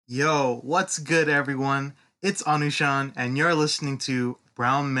Yo, what's good, everyone? It's Anushan, and you're listening to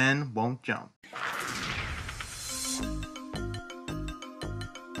Brown Men Won't Jump.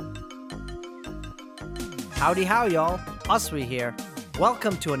 Howdy how, y'all. Uswe here.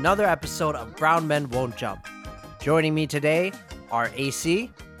 Welcome to another episode of Brown Men Won't Jump. Joining me today are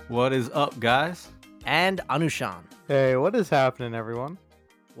AC What is up, guys? and Anushan. Hey, what is happening, everyone?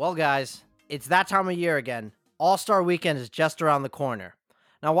 Well, guys, it's that time of year again. All-Star Weekend is just around the corner.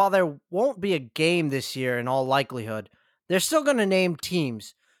 Now, while there won't be a game this year in all likelihood, they're still going to name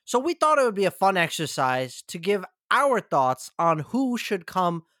teams. So we thought it would be a fun exercise to give our thoughts on who should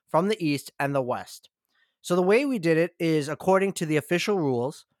come from the East and the West. So the way we did it is according to the official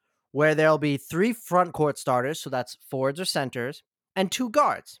rules, where there'll be 3 front court starters, so that's forwards or centers, and 2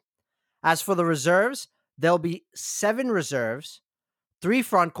 guards. As for the reserves, there'll be 7 reserves, 3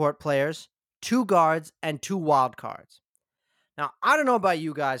 front court players, 2 guards, and 2 wild cards. Now, I don't know about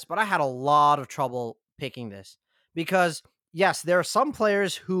you guys, but I had a lot of trouble picking this because, yes, there are some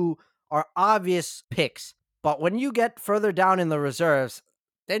players who are obvious picks, but when you get further down in the reserves,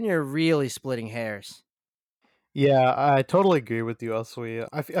 then you're really splitting hairs. Yeah, I totally agree with you, Uswe.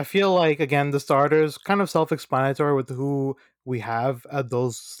 I feel like, again, the starters kind of self-explanatory with who we have at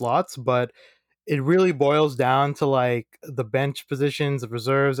those slots, but it really boils down to like the bench positions, the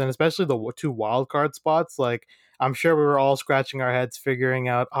reserves, and especially the 2 wild card spots. Like, I'm sure we were all scratching our heads figuring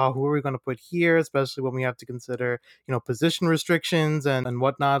out, who are we going to put here, especially when we have to consider, position restrictions and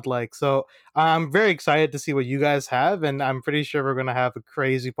whatnot. Like, so I'm very excited to see what you guys have, and I'm pretty sure we're going to have a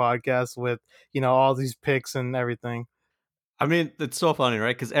crazy podcast with, all these picks and everything. I mean, it's so funny,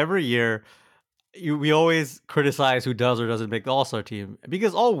 right? Because every year we always criticize who does or doesn't make the All-Star team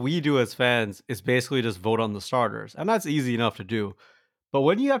because all we do as fans is basically just vote on the starters, and that's easy enough to do. But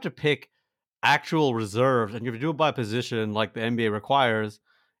when you have to pick actual reserves and you have to do it by position like the NBA requires,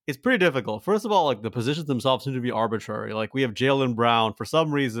 it's pretty difficult. First of all, like the positions themselves seem to be arbitrary. Like we have Jaylen Brown for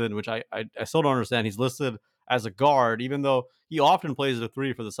some reason, which I still don't understand. He's listed as a guard, even though he often plays the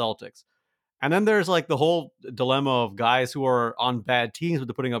 3 for the Celtics. And then there's like the whole dilemma of guys who are on bad teams but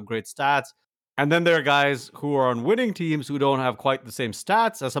they're putting up great stats. And then there are guys who are on winning teams who don't have quite the same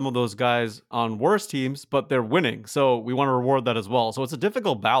stats as some of those guys on worse teams, but they're winning. So we want to reward that as well. So it's a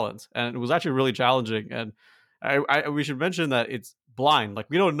difficult balance, and it was actually really challenging. And we should mention that it's blind. Like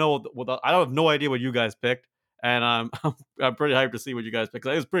we don't know. I have no idea what you guys picked, and I'm pretty hyped to see what you guys picked.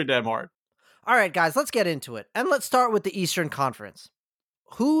 It was pretty damn hard. All right, guys, let's get into it. And let's start with the Eastern Conference.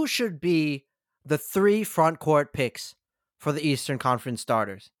 Who should be the 3 front court picks for the Eastern Conference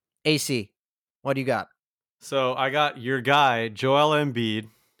starters? AC, what do you got? So I got your guy, Joel Embiid,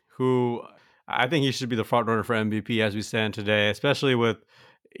 who I think he should be the front runner for MVP as we stand today, especially with,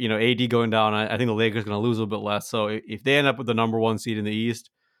 AD going down. I think the Lakers are going to lose a little bit less. So if they end up with the number 1 seed in the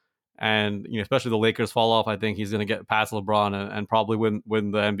East and, especially the Lakers fall off, I think he's going to get past LeBron and probably win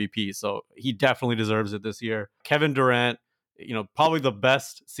the MVP. So he definitely deserves it this year. Kevin Durant, probably the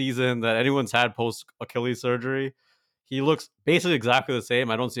best season that anyone's had post Achilles surgery. He looks basically exactly the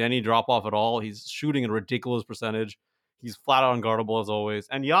same. I don't see any drop off at all. He's shooting a ridiculous percentage. He's flat out unguardable as always.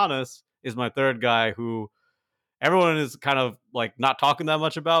 And Giannis is my third guy who everyone is kind of like not talking that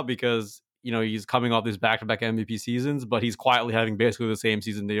much about because, he's coming off these back-to-back MVP seasons, but he's quietly having basically the same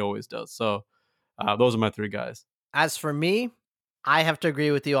season that he always does. So those are my 3 guys. As for me, I have to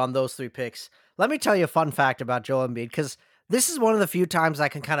agree with you on those 3 picks. Let me tell you a fun fact about Joel Embiid, because this is one of the few times I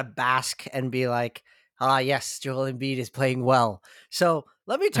can kind of bask and be like, yes, Joel Embiid is playing well. So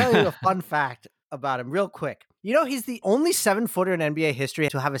let me tell you a fun fact about him real quick. He's the only 7-footer in NBA history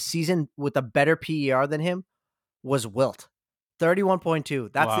to have a season with a better PER than him was Wilt.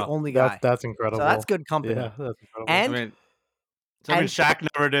 31.2. That's the only guy. That's incredible. So that's good company. Yeah, that's incredible. And Shaq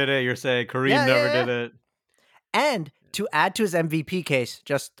never did it. You're saying Kareem never did it. And to add to his MVP case,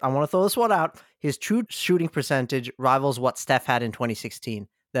 I want to throw this one out. His true shooting percentage rivals what Steph had in 2016,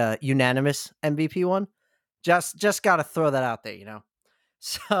 the unanimous MVP one. Just got to throw that out there,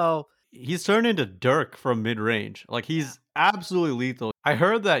 So he's turned into Dirk from mid-range. Like he's absolutely lethal. I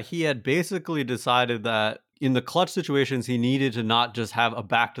heard that he had basically decided that in the clutch situations, he needed to not just have a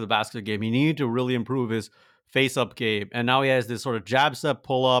back to the basket game. He needed to really improve his face-up game. And now he has this sort of jab step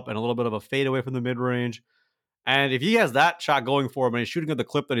pull-up and a little bit of a fade away from the mid-range. And if he has that shot going for him and he's shooting at the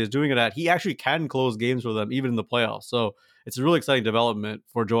clip that he's doing it at, he actually can close games for them, even in the playoffs. So it's a really exciting development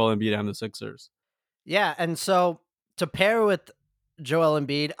for Joel Embiid and the Sixers. Yeah, and so to pair with Joel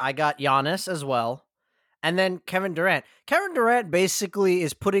Embiid, I got Giannis as well. And then Kevin Durant. Kevin Durant basically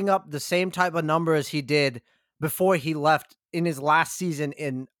is putting up the same type of numbers he did before he left in his last season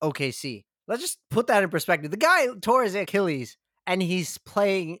in OKC. Let's just put that in perspective. The guy tore his Achilles and he's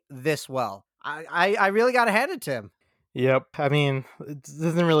playing this well. I really got to hand it to him. Yep. I mean, it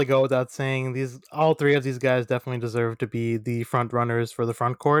doesn't really go without saying all three of these guys definitely deserve to be the front runners for the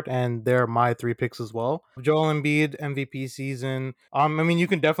front court, and they're my three picks as well. Joel Embiid, MVP season. I mean, you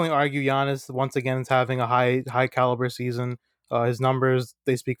can definitely argue Giannis once again is having a high caliber season. His numbers,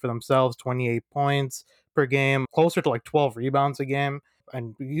 they speak for themselves. 28 points per game, closer to like 12 rebounds a game,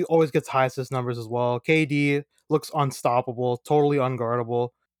 and he always gets high assist numbers as well. KD looks unstoppable, totally unguardable.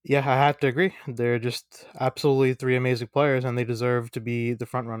 Yeah, I have to agree. They're just absolutely three amazing players, and they deserve to be the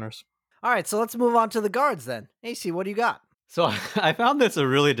front runners. All right, so let's move on to the guards then. AC, what do you got? So I found this a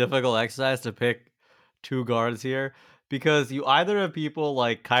really difficult exercise to pick two guards here because you either have people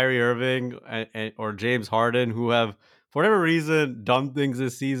like Kyrie Irving or James Harden who have, for whatever reason, done things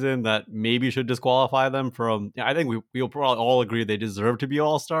this season that maybe should disqualify them from. I think we'll probably all agree they deserve to be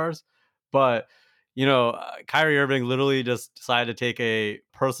all-stars, but Kyrie Irving literally just decided to take a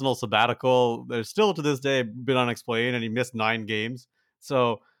personal sabbatical. There's still to this day been unexplained, and he missed 9 games.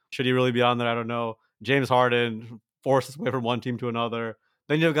 So should he really be on there? I don't know. James Harden forced his way from one team to another.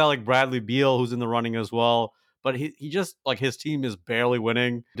 Then you've got like Bradley Beal, who's in the running as well. But he just like his team is barely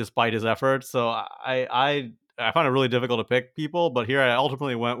winning despite his efforts. So I find it really difficult to pick people. But here I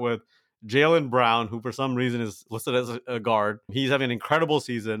ultimately went with Jaylen Brown, who for some reason is listed as a guard. He's having an incredible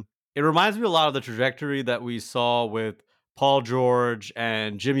season. It reminds me a lot of the trajectory that we saw with Paul George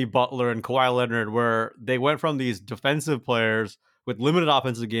and Jimmy Butler and Kawhi Leonard, where they went from these defensive players with limited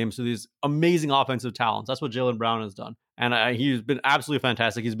offensive games to these amazing offensive talents. That's what Jaylen Brown has done. And he's been absolutely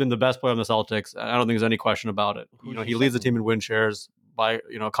fantastic. He's been the best player on the Celtics. I don't think there's any question about it. He leads the team in win shares by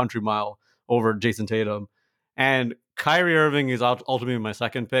a country mile over Jason Tatum. And Kyrie Irving is ultimately my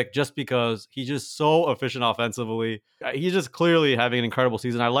second pick just because he's just so efficient offensively. He's just clearly having an incredible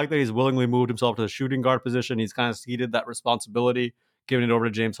season. I like that he's willingly moved himself to the shooting guard position. He's kind of ceded that responsibility, giving it over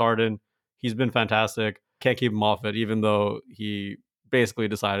to James Harden. He's been fantastic. Can't keep him off it, even though he basically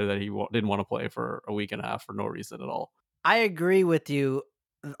decided that he didn't want to play for a week and a half for no reason at all. I agree with you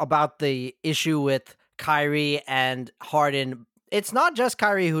about the issue with Kyrie and Harden. It's not just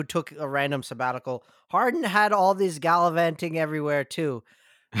Kyrie who took a random sabbatical. Harden had all these gallivanting everywhere too.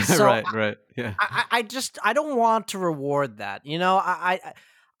 So right. Yeah. I don't want to reward that.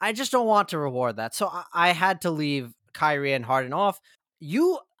 I just don't want to reward that. So I had to leave Kyrie and Harden off.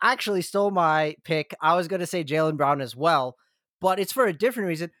 You actually stole my pick. I was going to say Jaylen Brown as well, but it's for a different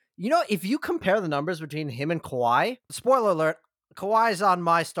reason. If you compare the numbers between him and Kawhi, spoiler alert, Kawhi's on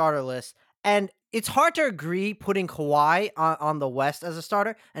my starter list, and it's hard to agree putting Kawhi on the West as a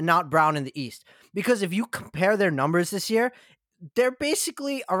starter and not Brown in the East. Because if you compare their numbers this year, they're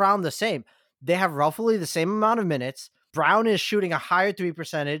basically around the same. They have roughly the same amount of minutes. Brown is shooting a higher 3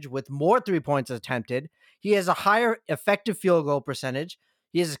 percentage with more 3 points attempted. He has a higher effective field goal percentage.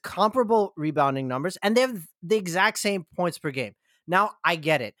 He has comparable rebounding numbers, and they have the exact same points per game. Now, I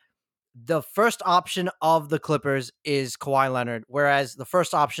get it. The first option of the Clippers is Kawhi Leonard, whereas the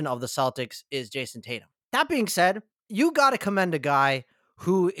first option of the Celtics is Jason Tatum. That being said, you got to commend a guy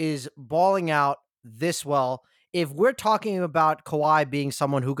who is balling out this well. If we're talking about Kawhi being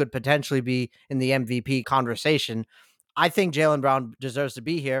someone who could potentially be in the MVP conversation, I think Jaylen Brown deserves to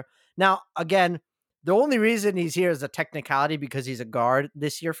be here. Now, again, the only reason he's here is a technicality because he's a guard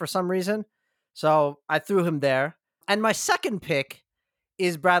this year for some reason. So I threw him there. And my second pick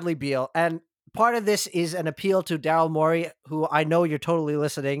is Bradley Beal. And part of this is an appeal to Daryl Morey, who I know you're totally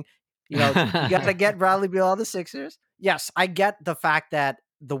listening. You got to get Bradley Beal on the Sixers. Yes, I get the fact that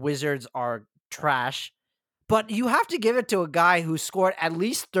the Wizards are trash, but you have to give it to a guy who scored at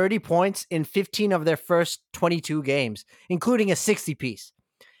least 30 points in 15 of their first 22 games, including a 60-piece.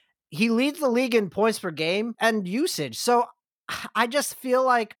 He leads the league in points per game and usage. So I just feel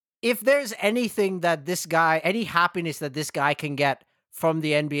like if there's anything that any happiness that this guy can get from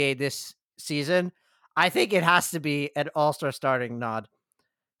the NBA this season, I think it has to be an all-star starting nod.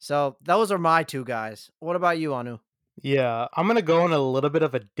 So those are my two guys. What about you, Anu? Yeah, I'm going to go in a little bit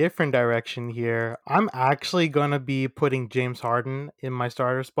of a different direction here. I'm actually going to be putting James Harden in my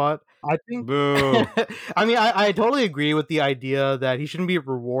starter spot. I think. Boo. I mean, I totally agree with the idea that he shouldn't be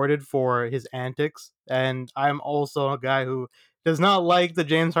rewarded for his antics. And I'm also a guy who does not like the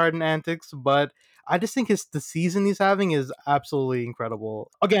James Harden antics, but I just think the season he's having is absolutely incredible.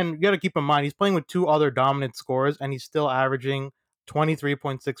 Again, you got to keep in mind, he's playing with two other dominant scorers, and he's still averaging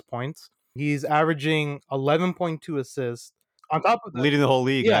 23.6 points. He's averaging 11.2 assists. On top of that, leading the whole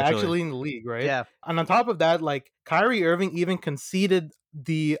league. Yeah, actually leading the league, right? Yeah. And on top of that, like Kyrie Irving even conceded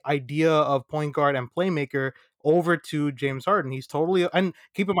the idea of point guard and playmaker over to James Harden. He's totally, and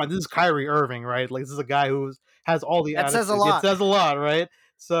keep in mind, this is Kyrie Irving, right? Like, this is a guy who has all the That says a attitude. It lot. says a lot, right?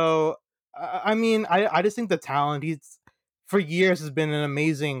 So, I mean, I just think the talent, he's for years has been an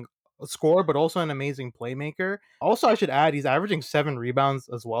amazing scorer, but also an amazing playmaker. Also, I should add, he's averaging 7 rebounds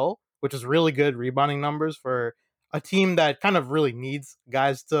as well, which is really good rebounding numbers for a team that kind of really needs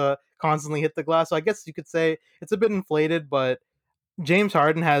guys to constantly hit the glass. So I guess you could say it's a bit inflated, but James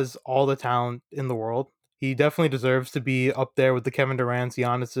Harden has all the talent in the world. He definitely deserves to be up there with the Kevin Durant's,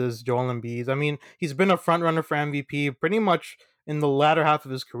 Giannis's, Joel Embiid's. I mean, he's been a front runner for MVP pretty much in the latter half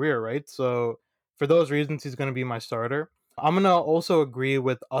of his career, right? So for those reasons, he's going to be my starter. I'm going to also agree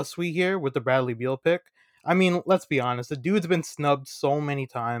with Uswe here with the Bradley Beal pick. I mean, let's be honest, the dude's been snubbed so many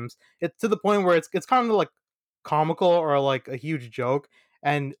times. It's to the point where it's kind of like comical or like a huge joke,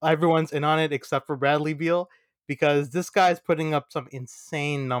 and everyone's in on it except for Bradley Beal because this guy's putting up some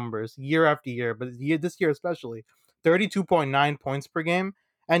insane numbers year after year, but this year especially, 32.9 points per game.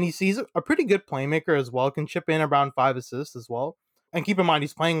 And he's a pretty good playmaker as well, can chip in around 5 assists as well. And keep in mind,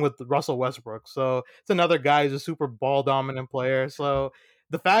 he's playing with Russell Westbrook. So it's another guy who's a super ball dominant player. So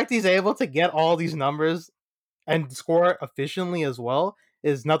the fact he's able to get all these numbers and score efficiently as well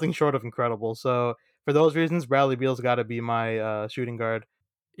is nothing short of incredible. So for those reasons, Bradley Beal's got to be my shooting guard.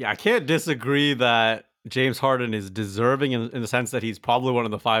 Yeah, I can't disagree that James Harden is deserving in the sense that he's probably one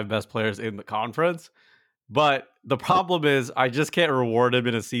of the 5 best players in the conference. But the problem is, I just can't reward him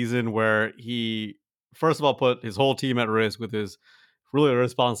in a season where he, first of all, put his whole team at risk with his really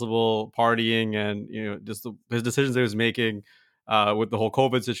irresponsible partying and just his decisions he was making with the whole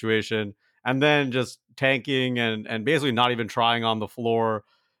COVID situation, and then just tanking and basically not even trying on the floor.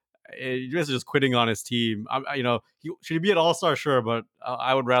 Just quitting on his team. Should he be an all-star? Sure, but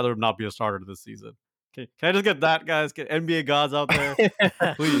I would rather him not be a starter this season. Can I just get that, guys? Get NBA gods out there,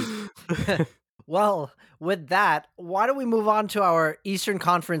 please. Well, with that, why don't we move on to our Eastern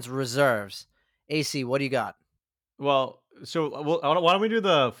Conference reserves? AC, what do you got? Well, why don't we do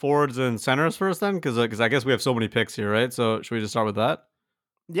the forwards and centers first then? Because I guess we have so many picks here, right? So should we just start with that?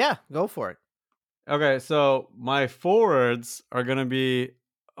 Yeah, go for it. Okay, so my forwards are going to be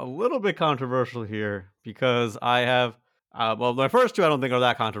a little bit controversial here because I have, my first 2 I don't think are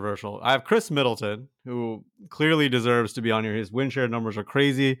that controversial. I have Chris Middleton, who clearly deserves to be on here. His win share numbers are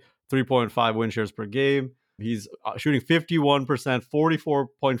crazy, 3.5 win shares per game. He's shooting 51%,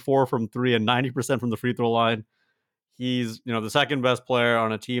 44.4 from 3, and 90% from the free throw line. He's, the second best player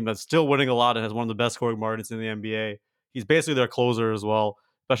on a team that's still winning a lot and has one of the best scoring margins in the NBA. He's basically their closer as well,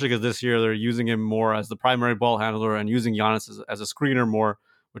 especially because this year they're using him more as the primary ball handler and using Giannis as a screener more,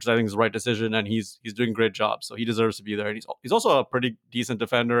 which I think is the right decision. And he's doing a great job, so he deserves to be there. And he's also a pretty decent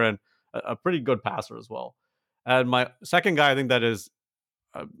defender and a pretty good passer as well. And my second guy, I think that is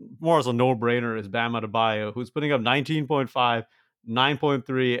more as a no-brainer, is Bam Adebayo, who's putting up 19.5,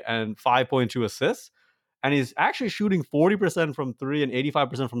 9.3, and 5.2 assists. And he's actually shooting 40% from 3 and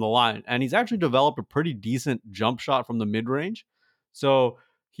 85% from the line. And he's actually developed a pretty decent jump shot from the mid-range. So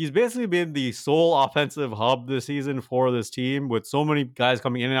he's basically been the sole offensive hub this season for this team, with so many guys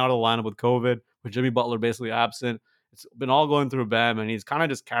coming in and out of the lineup with COVID, with Jimmy Butler basically absent. It's been all going through Bam, and he's kind of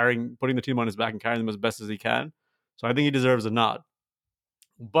just putting the team on his back and carrying them as best as he can. So I think he deserves a nod.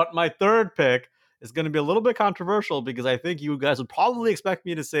 But my third pick is going to be a little bit controversial because I think you guys would probably expect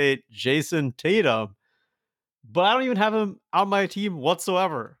me to say Jason Tatum, but I don't even have him on my team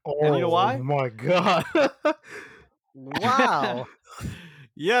whatsoever. And you know why? Oh my God. Wow.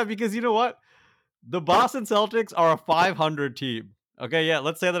 Yeah, because you know what? The Boston Celtics are a 500 team. Okay, yeah,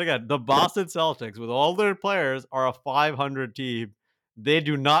 let's say that again. The Boston Celtics, with all their players, are a 500 team. They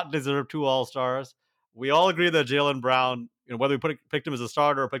do not deserve 2 All-Stars. We all agree that Jaylen Brown, whether we picked him as a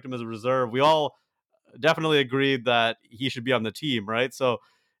starter or picked him as a reserve, we all definitely agreed that he should be on the team, right? So,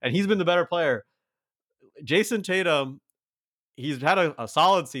 and he's been the better player. Jason Tatum, he's had a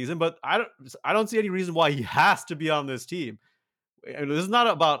solid season, but I don't see any reason why he has to be on this team. And this is not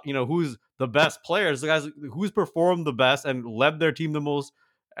about who's the best players, the guys who's performed the best and led their team the most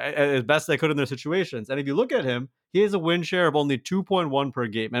as best they could in their situations. And if you look at him, he has a win share of only 2.1 per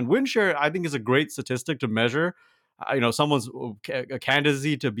game. And win share, I think, is a great statistic to measure someone's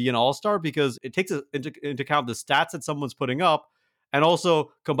candidacy to be an all-star, because it takes into account the stats that someone's putting up, and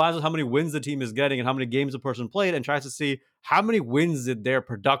also combines with how many wins the team is getting and how many games a person played, and tries to see how many wins did their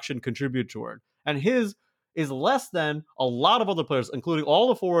production contribute toward. And his is less than a lot of other players, including all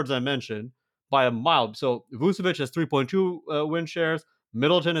the forwards I mentioned, by a mile. So Vucevic has 3.2 win shares,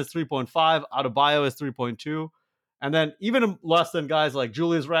 Middleton is 3.5, Adebayo is 3.2, and then even less than guys like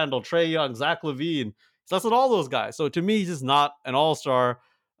Julius Randle, Trae Young, Zach LaVine. It's less than all those guys. So to me, he's just not an all-star.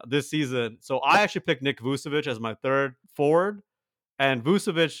 this season. So I actually picked Nick Vucevic as my third forward. And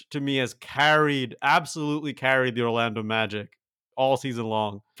Vucevic to me has absolutely carried the Orlando Magic all season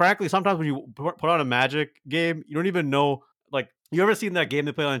long. Frankly, sometimes when you put on a Magic game, you don't even know. Like, you ever seen that game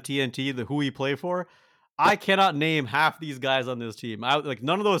they play on TNT, the who he play for? I cannot name half these guys on this team.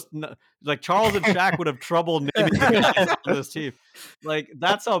 None of those, like Charles and Shaq would have trouble naming the guys on this team. Like,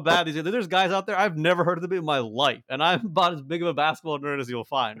 that's how bad these are. There's guys out there I've never heard of them in my life, and I'm about as big of a basketball nerd as you'll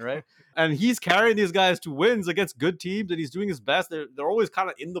find, right? And he's carrying these guys to wins against good teams, and he's doing his best. They're always kind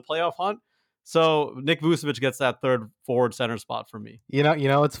of in the playoff hunt. So Nick Vucevic gets that third forward center spot for me. You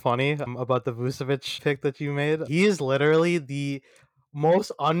know what's funny about the Vucevic pick that you made? He is literally the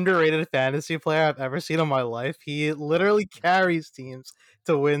most underrated fantasy player I've ever seen in my life. He literally carries teams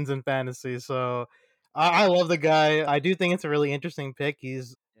to wins in fantasy. So I love the guy. I do think it's a really interesting pick.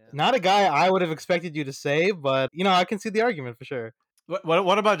 He's not a guy I would have expected you to say, but I can see the argument for sure.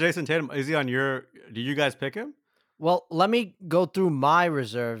 What about Jason Tatum? Is he on your? Did you guys pick him? Well, let me go through my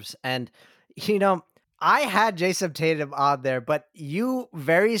reserves. And, I had Jason Tatum on there, but you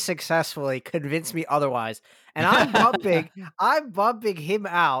very successfully convinced me otherwise. And I'm bumping him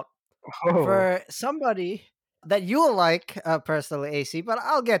out for somebody that you'll like personally, AC, but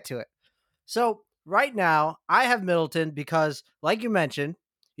I'll get to it. So right now, I have Middleton because, like you mentioned,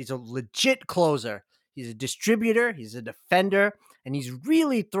 he's a legit closer. He's a distributor, he's a defender, and he's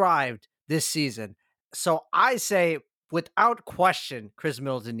really thrived this season. So I say, without question, Chris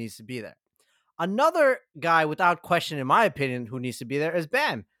Middleton needs to be there. Another guy, without question, in my opinion, who needs to be there is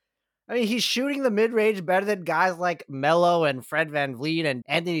Bam. I mean, he's shooting the mid-range better than guys like Melo and Fred VanVleet and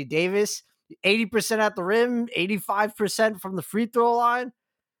Anthony Davis. 80% at the rim, 85% from the free throw line.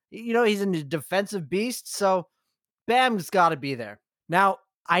 He's a defensive beast, so Bam's got to be there. Now,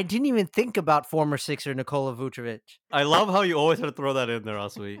 I didn't even think about former Sixer Nikola Vucevic. I love how you always had to throw that in there,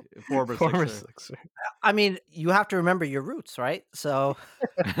 Aswi. Former Sixer. I mean, you have to remember your roots, right? So,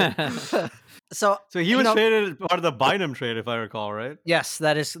 so he was traded part of the Bynum trade, if I recall, right? Yes,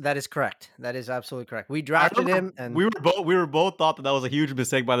 that is correct. That is absolutely correct. We drafted him, and we were both thought that was a huge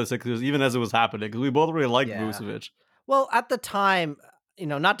mistake by the Sixers, even as it was happening, because we both really liked Vucevic. Well, at the time,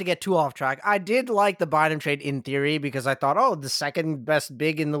 not to get too off track, I did like the Bynum trade in theory because I thought, the second best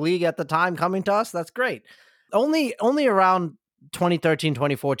big in the league at the time coming to us, that's great. Only around 2013,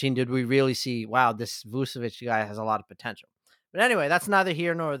 2014 did we really see, wow, this Vucevic guy has a lot of potential. But anyway, that's neither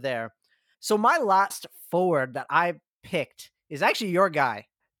here nor there. So my last forward that I picked is actually your guy,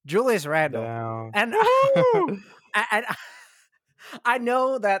 Julius Randle. Damn. And I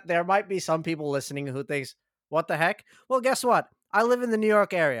know that there might be some people listening who thinks, what the heck? Well, guess what? I live in the New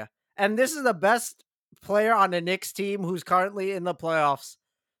York area, and this is the best player on the Knicks team who's currently in the playoffs.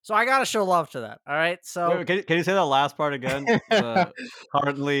 So I got to show love to that. All right. So Wait, can you say that last part again? The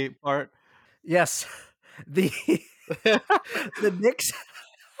currently part? Yes. The Knicks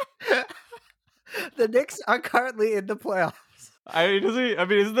the Knicks are currently in the playoffs.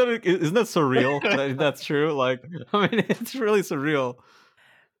 Isn't that surreal? That's true. Like, it's really surreal.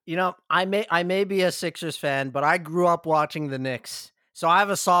 I may be a Sixers fan, but I grew up watching the Knicks. So I have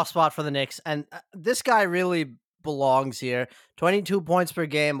a soft spot for the Knicks. And this guy really belongs here. 22 points per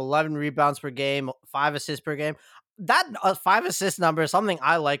game, 11 rebounds per game, 5 assists per game. That 5 assist number is something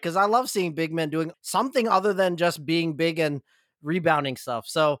I like because I love seeing big men doing something other than just being big and rebounding stuff.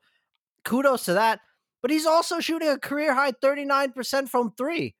 So kudos to that. But he's also shooting a career high 39% from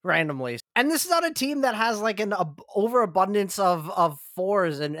three randomly. And this is not a team that has like an overabundance of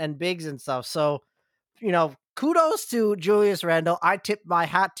fours and bigs and stuff. So, kudos to Julius Randle. I tip my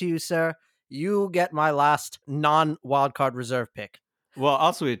hat to you, sir. You get my last non-wildcard reserve pick. Well,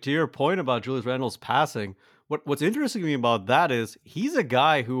 also, to your point about Julius Randle's passing, what's interesting to me about that is he's a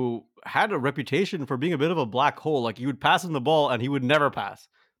guy who had a reputation for being a bit of a black hole. Like, you would pass him the ball and he would never pass.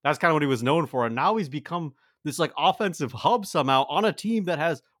 That's kind of what he was known for. And now he's become this like offensive hub somehow on a team that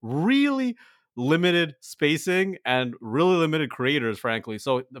has really limited spacing and really limited creators, frankly.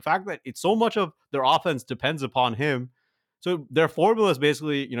 So the fact that it's so much of their offense depends upon him. So their formula is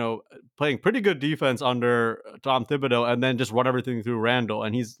basically, playing pretty good defense under Tom Thibodeau and then just run everything through Randle.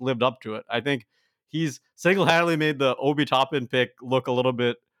 And he's lived up to it. I think he's single-handedly made the Obi Toppin pick look a little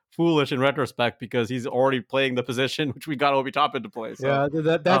bit foolish in retrospect because he's already playing the position which we got Obi Toppin to play. So,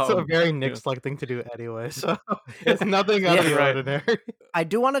 yeah, that's a very Knicks-like thing to do anyway. So it's nothing out of the ordinary. I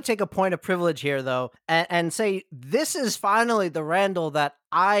do want to take a point of privilege here, though, and say this is finally the Randle that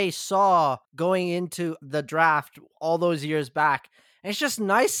I saw going into the draft all those years back. And it's just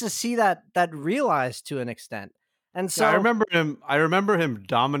nice to see that realized to an extent. And so I remember him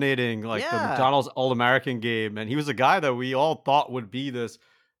dominating the McDonald's All-American game, and he was a guy that we all thought would be this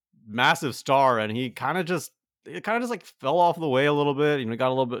massive star, and he kind of just like fell off the way a little bit. Got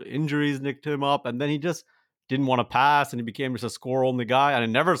a little bit injuries nicked him up, and then he just didn't want to pass, and he became just a score only guy. And I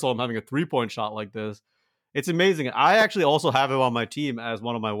never saw him having a 3-point shot like this. It's amazing. I actually also have him on my team as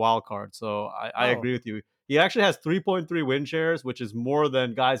one of my wild cards, so I agree with you. He actually has 3.3 win shares, which is more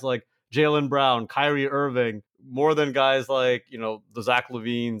than guys like Jaylen Brown, Kyrie Irving, more than guys like, the Zach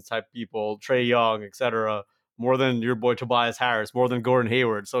Levine type people, Trae Young, etc., more than your boy Tobias Harris, more than Gordon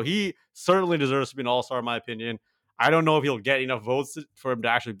Hayward. So he certainly deserves to be an all-star, in my opinion. I don't know if he'll get enough votes for him to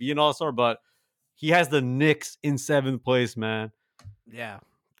actually be an all-star, but he has the Knicks in 7th place, man. Yeah.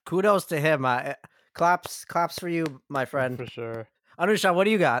 Kudos to him. Claps for you, my friend. For sure. Anusha, what do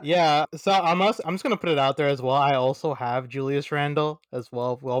you got? Yeah, so I'm just gonna put it out there as well. I also have Julius Randle as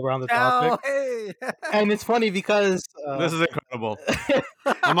well. While we're on the topic, hey. and it's funny because this is incredible.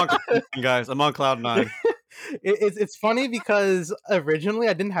 I'm on cloud 9, guys. I'm on cloud 9. It's funny because originally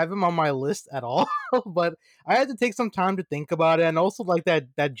I didn't have him on my list at all, but I had to take some time to think about it, and also like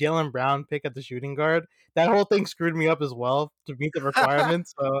that Jaylen Brown pick at the shooting guard. That whole thing screwed me up as well to meet the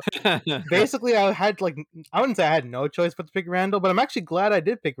requirements. So basically, I wouldn't say I had no choice but to pick Randall, but I'm actually glad I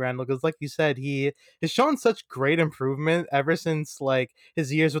did pick Randall because, like you said, he has shown such great improvement ever since like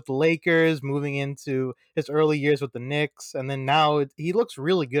his years with the Lakers, moving into his early years with the Knicks, and then now he looks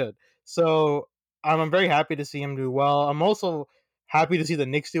really good. So I'm very happy to see him do well. I'm also happy to see the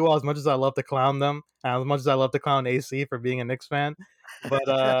Knicks do well, as much as I love to clown them, and as much as I love to clown AC for being a Knicks fan.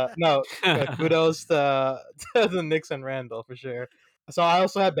 But no, kudos to the Knicks and Randall for sure. So I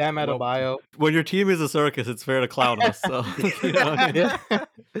also have Bam Adebayo. When your team is a circus, it's fair to clown us. So, yeah.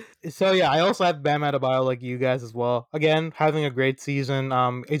 So yeah, I also have Bam Adebayo like you guys as well. Again, having a great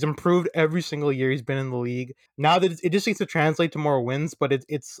season. He's improved every single year he's been in the league. Now that it just needs to translate to more wins, but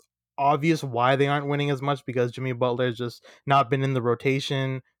it's obvious why they aren't winning as much because Jimmy Butler has just not been in the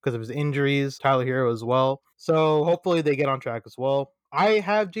rotation because of his injuries. Tyler Hero as well. So hopefully they get on track as well. I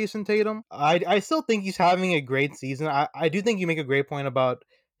have Jason Tatum. I still think he's having a great season. I do think you make a great point about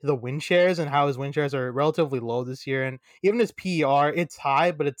the win shares and how his win shares are relatively low this year, and even his PER, it's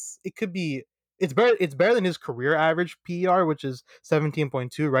high, but it's better than his career average PER, which is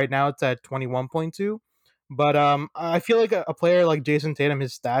 17.2. Right now it's at 21.2. But I feel like a player like Jason Tatum,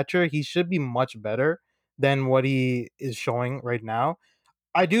 his stature, he should be much better than what he is showing right now.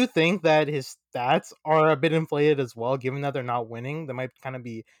 I do think that his stats are a bit inflated as well, given that they're not winning. They might kind of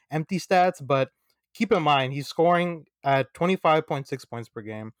be empty stats, but keep in mind he's scoring at 25.6 points per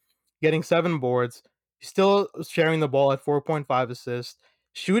game, getting 7 boards, he's still sharing the ball at 4.5 assists,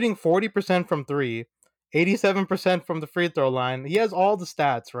 shooting 40% from 3, 87% from the free throw line. He has all the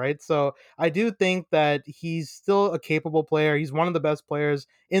stats, right? So I do think that he's still a capable player. He's one of the best players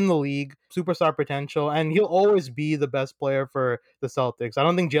in the league, superstar potential, and he'll always be the best player for the Celtics. I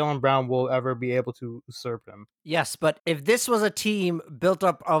don't think Jaylen Brown will ever be able to usurp him. Yes, but if this was a team built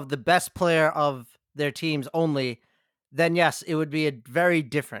up of the best player of their teams only, then yes, it would be a very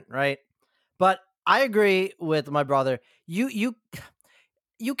different, right? But I agree with my brother. You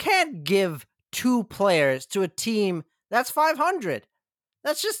can't give 2 players to a team that's 500.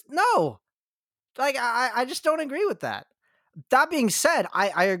 That's just no. Like I just don't agree with that. That being said,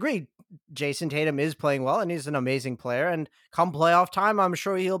 I agree. Jason Tatum is playing well and he's an amazing player. And come playoff time, I'm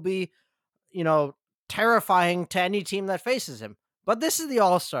sure he'll be, terrifying to any team that faces him. But this is the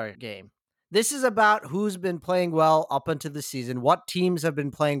All-Star game. This is about who's been playing well up into the season, what teams have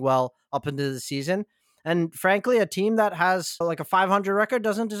been playing well up into the season. And frankly, a team that has like a 500 record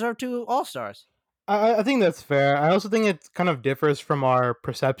doesn't deserve 2 All-Stars. I think that's fair. I also think it kind of differs from our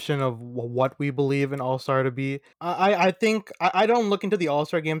perception of what we believe an All-Star to be. I think I don't look into the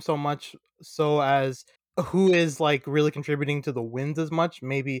All-Star game so much so as who is like really contributing to the wins as much.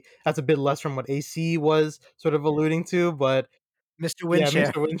 Maybe that's a bit less from what AC was sort of alluding to, but Mr. Windshare.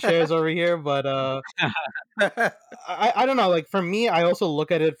 Yeah, Mr. Windshare's over here, but I don't know. Like for me, I also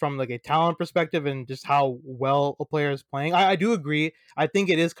look at it from like a talent perspective and just how well a player is playing. I do agree. I think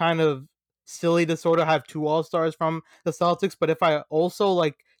it is kind of silly to sort of have 2 All-Stars from the Celtics, but if I also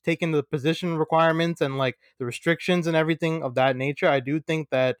like take in the position requirements and like the restrictions and everything of that nature, I do think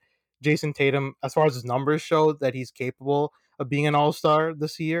that Jason Tatum, as far as his numbers show, that he's capable of being an All-Star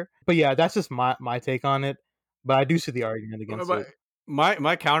this year. But yeah, that's just my take on it. But I do see the argument against it.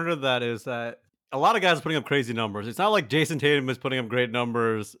 My counter to that is that a lot of guys are putting up crazy numbers. It's not like Jason Tatum is putting up great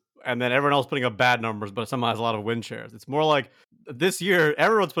numbers and then everyone else putting up bad numbers, but somehow has a lot of win shares. It's more like this year,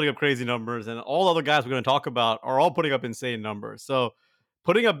 everyone's putting up crazy numbers, and all the other guys we're going to talk about are all putting up insane numbers. So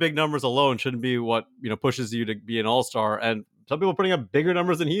putting up big numbers alone shouldn't be what pushes you to be an all-star. And some people are putting up bigger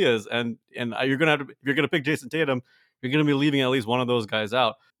numbers than he is, and you're gonna if you're gonna pick Jason Tatum, you're going to be leaving at least one of those guys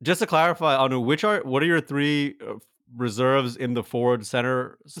out. Just to clarify, Anu, what are your three reserves in the forward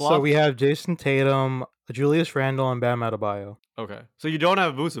center slot? So we have Jason Tatum, Julius Randle, and Bam Adebayo. Okay, so you don't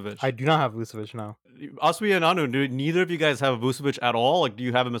have Vucevic. I do not have Vucevic now. Aswi and Anu, do neither of you guys have Vucevic at all? Like, do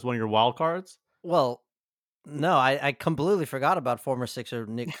you have him as one of your wild cards? Well, no, I completely forgot about former Sixer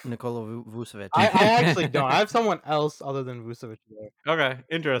Nikola Vucevic. I actually don't. I have someone else other than Vucevic there. Okay,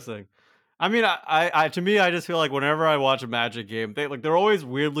 interesting. I mean, I to me, I just feel like whenever I watch a Magic game, they're always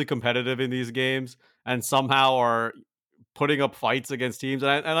weirdly competitive in these games, and somehow are putting up fights against teams.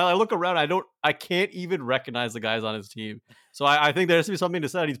 And I look around, I can't even recognize the guys on his team. So I think there has to be something to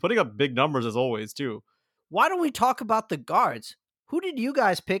say. He's putting up big numbers as always too. Why don't we talk about the guards? Who did you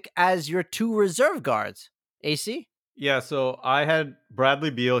guys pick as your two reserve guards? AC? Yeah, so I had Bradley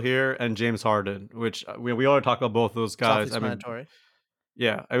Beal here and James Harden, which we already talked about both those guys. Self-explanatory.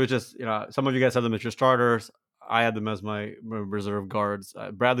 Yeah, it was just, some of you guys have them as your starters. I had them as my reserve guards.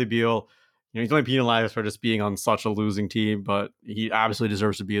 Bradley Beal, he's only penalized for just being on such a losing team, but he absolutely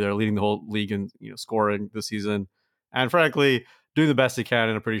deserves to be there, leading the whole league in scoring this season, and frankly, doing the best he can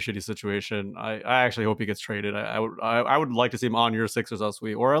in a pretty shitty situation. I actually hope he gets traded. I would like to see him on your Sixers,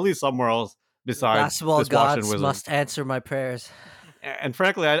 or at least somewhere else besides basketball this Washington gods Wizards. must answer my prayers. And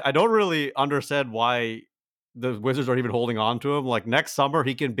frankly, I don't really understand why the Wizards are even holding on to him. Like, next summer,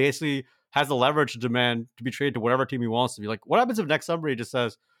 he can basically has the leverage to demand to be traded to whatever team he wants to be. Like, what happens if next summer he just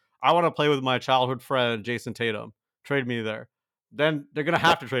says, I want to play with my childhood friend, Jason Tatum, trade me there? Then they're going to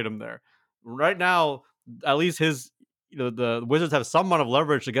have to trade him there. Right now, at least the Wizards have some amount of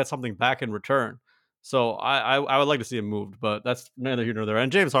leverage to get something back in return. So I would like to see him moved, but that's neither here nor there.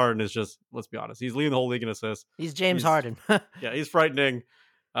 And James Harden is just, let's be honest, he's leading the whole league in assists. He's James Harden. Yeah, he's frightening.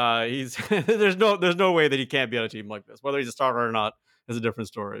 He's there's no way that he can't be on a team like this. Whether he's a starter or not is a different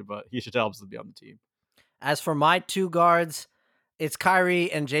story, but he should help us to be on the team. As for my two guards, it's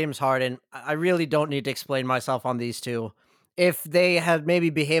Kyrie and James Harden. I really don't need to explain myself on these two. If they had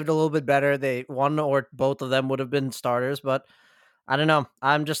maybe behaved a little bit better, one or both of them would have been starters, but I don't know.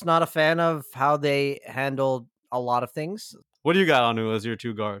 I'm just not a fan of how they handled a lot of things. What do you got, Anu, as your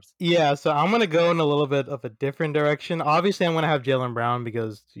two guards? Yeah, so I'm gonna go in a little bit of a different direction. Obviously, I'm gonna have Jaylen Brown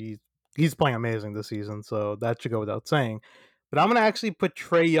because he's playing amazing this season, so that should go without saying. But I'm gonna actually put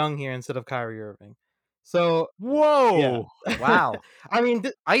Trae Young here instead of Kyrie Irving. So whoa, yeah. Wow. I mean,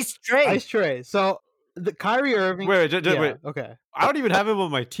 Ice Trae. So the Kyrie Irving. Wait, wait. Okay. I don't even have him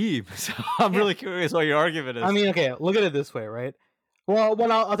on my team, so I'm really curious what your argument is. I mean, okay, look at it this way, right? Well,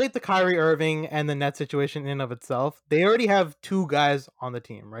 I'll take the Kyrie Irving and the net situation in of itself. They already have two guys on the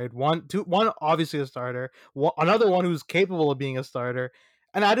team, right? One obviously a starter, another one who's capable of being a starter,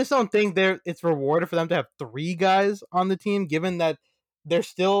 and I just don't think it's rewarded for them to have three guys on the team, given that they're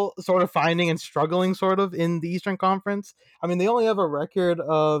still sort of finding and struggling sort of in the Eastern Conference. I mean, they only have a record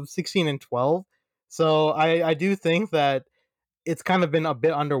of 16-12, so I do think that it's kind of been a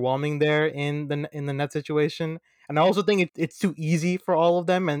bit underwhelming there in the net situation. And I also think it's too easy for all of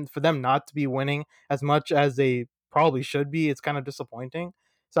them, and for them not to be winning as much as they probably should be, it's kind of disappointing.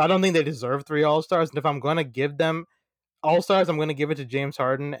 So I don't think they deserve three All-Stars. And if I'm going to give them All-Stars, I'm going to give it to James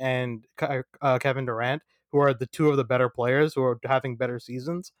Harden and Kevin Durant, who are the two of the better players who are having better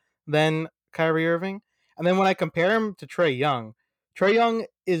seasons than Kyrie Irving. And then when I compare him to Trae Young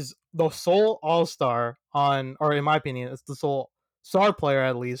is the sole All-Star or in my opinion, it's the sole star player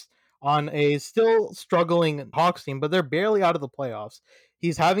at least, on a still struggling Hawks team, but they're barely out of the playoffs.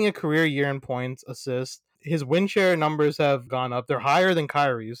 He's having a career year in points, assists. His win share numbers have gone up. They're higher than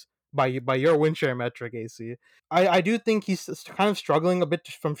Kyrie's by your win share metric, AC. I do think he's kind of struggling a bit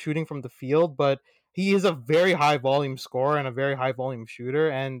from shooting from the field, but he is a very high volume scorer and a very high volume shooter.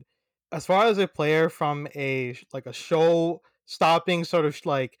 And as far as a player from a show stopping sort of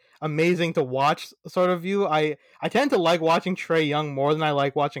like amazing to watch sort of view, I tend to like watching Trae Young more than I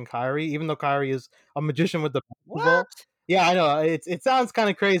like watching Kyrie, even though Kyrie is a magician with the basketball. Yeah, I know it sounds kind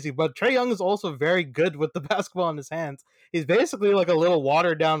of crazy, but Trae Young is also very good with the basketball in his hands. He's basically like a little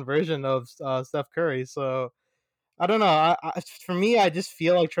watered down version of Steph Curry. So I don't know. For me, I just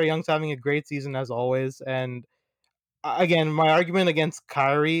feel like Trae Young's having a great season as always. And again, my argument against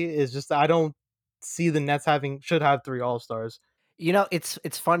Kyrie is just that I don't see the Nets should have three All-Stars.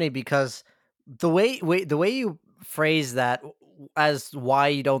 It's funny because the way you phrase that as why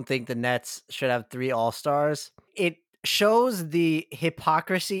you don't think the Nets should have three All-Stars, it shows the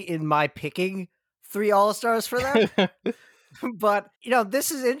hypocrisy in my picking three All-Stars for them. But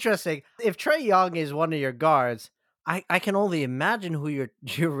this is interesting. If Trae Young is one of your guards, I can only imagine who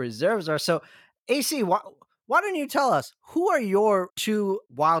your reserves are. So AC, why why don't you tell us who are your 2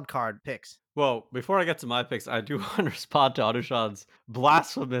 wild card picks? Well, before I get to my picks, I do want to respond to Anushan's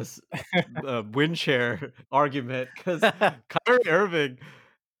blasphemous win share argument because Kyrie Irving,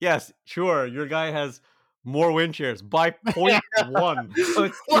 yes, sure, your guy has more win shares by 0.1. So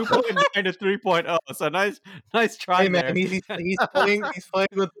it's 2.9 to 3.0. So nice try Hey man, there. he's playing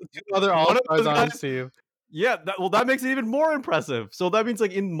with 2 other One of all-stars those on his guys- team. Yeah, that makes it even more impressive. So that means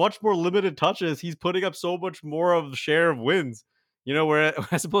like in much more limited touches, he's putting up so much more of the share of wins. You know, where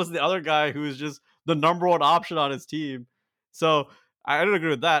as opposed to the other guy who is just the number one option on his team. So I don't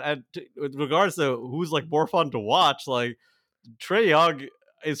agree with that. And with regards to who's like more fun to watch, like Trae Young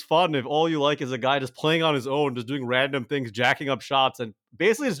is fun if all you like is a guy just playing on his own, just doing random things, jacking up shots, and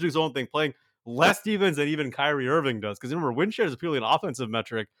basically just doing his own thing, playing less defense than even Kyrie Irving does. Because remember, win share is purely an offensive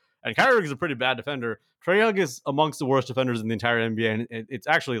metric, and Kyrie Irving is a pretty bad defender. Trae Young is amongst the worst defenders in the entire NBA, and it's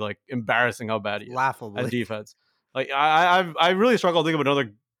actually like embarrassing how bad he is Laughable. at defense. Like I really struggle to think of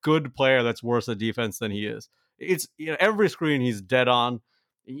another good player that's worse at defense than he is. It's every screen he's dead on.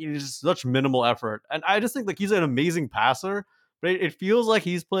 He's such minimal effort, and I just think like he's an amazing passer. But it feels like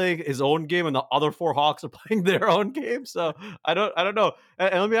he's playing his own game, and the other 4 Hawks are playing their own game. So I don't know.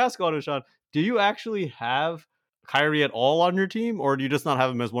 And let me ask you, Anushan, do you actually have Kyrie at all on your team, or do you just not have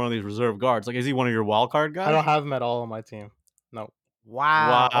him as one of these reserve guards? Like, is he one of your wild card guys? I don't have him at all on my team. No.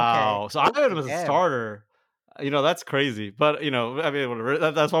 Wow. Wow. Okay. So I have him as a Damn. starter. That's crazy. But I mean,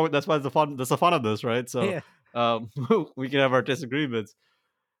 whatever. That's why it's the fun. That's the fun of this, right? So Yeah. we can have our disagreements.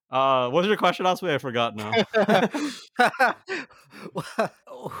 What was your question, Osway? I forgot now.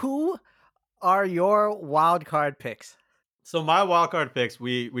 Who are your wild card picks? So my wildcard picks,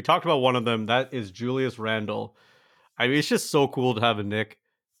 we talked about one of them. That is Julius Randle. I mean, it's just so cool to have a Knick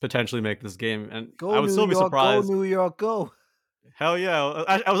potentially make this game, and Go I would New still be York, surprised. Go New York, go. Hell yeah!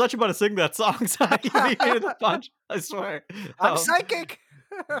 I was actually about to sing that song. So you beat me to the punch. I swear. I'm psychic.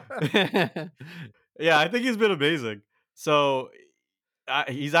 Yeah, I think he's been amazing. So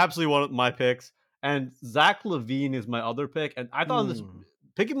he's absolutely one of my picks, and Zach LaVine is my other pick. And I thought this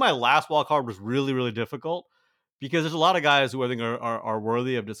picking my last wild card was really, really difficult because there's a lot of guys who I think are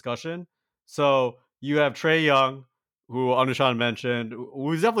worthy of discussion. So you have Trae Young, who Anushan mentioned,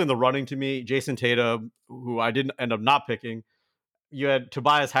 who's definitely in the running to me. Jason Tatum, who I didn't end up not picking. You had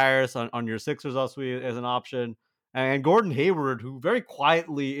Tobias Harris on your Sixers also as an option. And Gordon Hayward, who very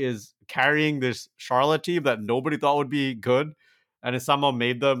quietly is carrying this Charlotte team that nobody thought would be good, and has somehow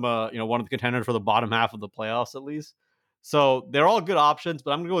made them, one of the contenders for the bottom half of the playoffs at least. So they're all good options,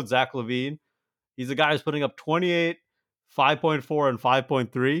 but I'm gonna go with Zach LaVine. He's a guy who's putting up 28, 5.4, and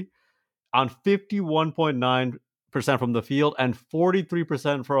 5.3 on 51.9% from the field and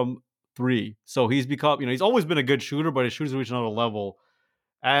 43% from 3. So he's become, he's always been a good shooter, but his shooting's reached another level.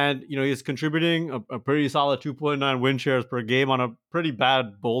 And, he's contributing a pretty solid 2.9 win shares per game on a pretty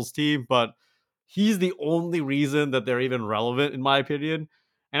bad Bulls team, but he's the only reason that they're even relevant, in my opinion.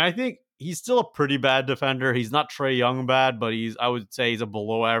 And I think he's still a pretty bad defender. He's not Trae Young bad, but I would say he's a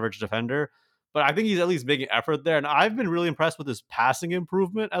below average defender. But I think he's at least making effort there. And I've been really impressed with his passing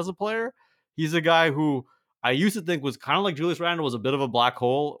improvement as a player. He's a guy who I used to think was kind of like Julius Randle, was a bit of a black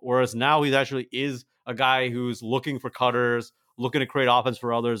hole, whereas now he actually is a guy who's looking for cutters, looking to create offense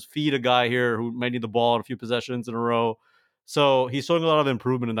for others, feed a guy here who might need the ball in a few possessions in a row. So he's showing a lot of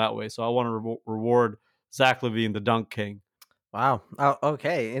improvement in that way. So I want to reward Zach LaVine, the dunk king. Wow. Oh,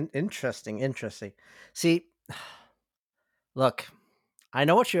 okay. Interesting. See, look, I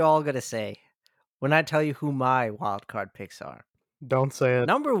know what you're all going to say when I tell you who my wild card picks are. Don't say it.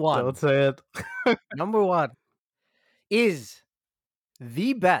 Number one. Don't say it. Number one is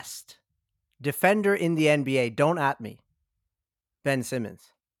the best defender in the NBA. Don't at me. Ben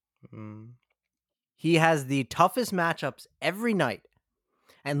Simmons. He has the toughest matchups every night.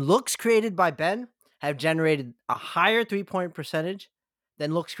 And looks created by Ben have generated a higher 3-point percentage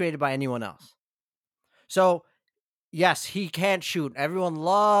than looks created by anyone else. So, yes, he can't shoot. Everyone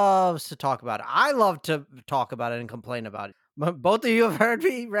loves to talk about it. I love to talk about it and complain about it. Both of you have heard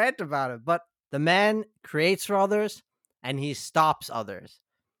me rant about it. But the man creates for others and he stops others.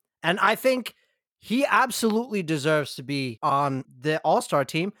 And I think he absolutely deserves to be on the All-Star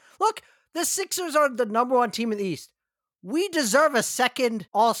team. Look, the Sixers are the number one team in the East. We deserve a second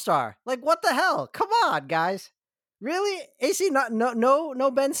All-Star. Like, what the hell? Come on, guys. Really? AC,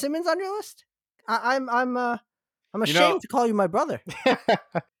 no Ben Simmons on your list? I'm ashamed to call you my brother.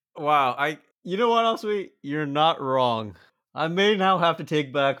 Wow. You know what else? You're not wrong. I may now have to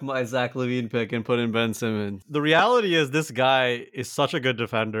take back my Zach LaVine pick and put in Ben Simmons. The reality is this guy is such a good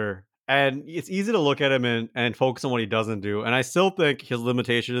defender. And it's easy to look at him and focus on what he doesn't do. And I still think his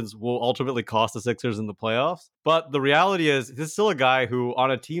limitations will ultimately cost the Sixers in the playoffs. But the reality is, this is still a guy who,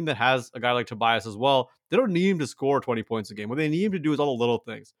 on a team that has a guy like Tobias as well, they don't need him to score 20 points a game. What they need him to do is all the little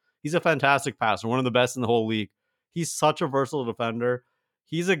things. He's a fantastic passer, one of the best in the whole league. He's such a versatile defender.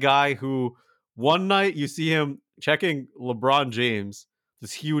 He's a guy who, one night you see him checking LeBron James,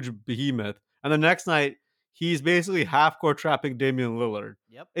 this huge behemoth, and the next night he's basically half court trapping Damian Lillard.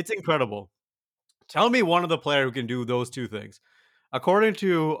 Yep. It's incredible. Tell me one of the player who can do those two things. According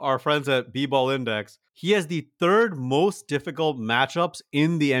to our friends at B-Ball Index, he has the third most difficult matchups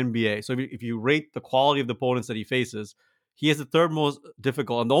in the NBA. So if you rate the quality of the opponents that he faces, he has the third most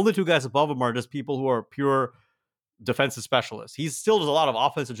difficult. And the only two guys above him are just people who are pure defensive specialists. He still does a lot of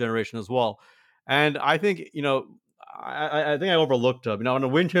offensive generation as well. And I think, I think I overlooked him. On a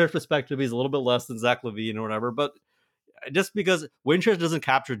win share perspective, he's a little bit less than Zach LaVine or whatever, but just because win share doesn't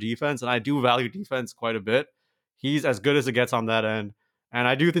capture defense, and I do value defense quite a bit, he's as good as it gets on that end. And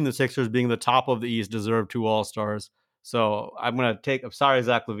I do think the Sixers, being the top of the East, deserve 2 All-Stars. So I'm sorry,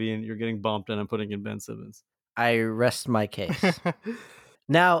 Zach LaVine, you're getting bumped, and I'm putting in Ben Simmons. I rest my case.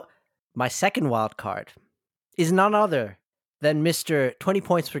 Now, my second wild card is none other than Mr. 20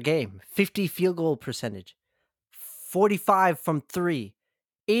 points per game, 50 field goal percentage, 45 from 3,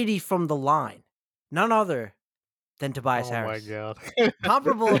 80 from the line. None other than Tobias Harris. Oh my God.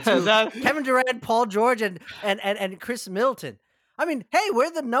 Comparable to Kevin Durant, Paul George, and Chris Middleton. I mean, hey, we're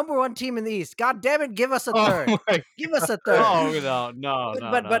the number 1 team in the East. God damn it, give us a third. Give us a third. Oh no.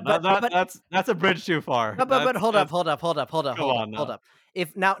 That's a bridge too far. But hold up.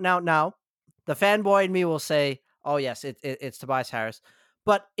 If now, the fanboy in me will say, "Oh yes, it's Tobias Harris."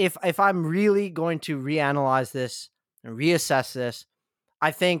 But if I'm really going to reanalyze this and reassess this,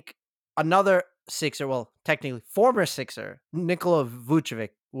 I think another Sixer, well, technically former Sixer, Nikola Vucevic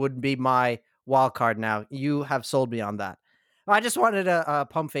would be my wild card now. You have sold me on that. I just wanted to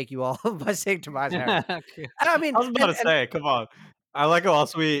pump fake you all by saying Tobias Harris. I mean, I was about to say, come on. I like how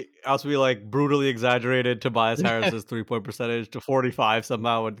else we like brutally exaggerated Tobias Harris's 3-point percentage to 45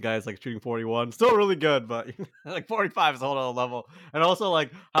 somehow when guys like shooting 41. Still really good, but like 45 is a whole other level. And also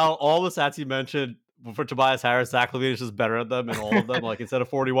like how all the stats you mentioned for Tobias Harris, Zach LaVine is just better at them in all of them. Like instead of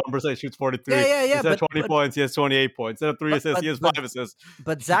 41%, he shoots 43. Yeah. Instead of 20 points, he has 28 points. Instead of 3 assists, he has 5 assists.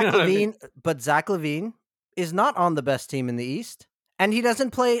 But Zach LaVine is not on the best team in the East, and he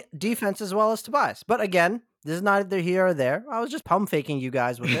doesn't play defense as well as Tobias. But again, this is neither here or there. I was just pump faking you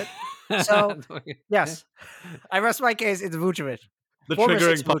guys with it. So yes, I rest my case. It's Vucevic. The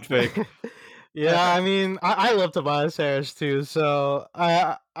triggering pump fake. Yeah, I mean, I love Tobias Harris too, so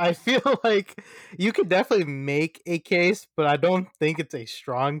I feel like you could definitely make a case, but I don't think it's a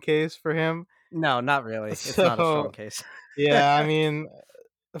strong case for him. No, not really. It's not a strong case. Yeah, I mean,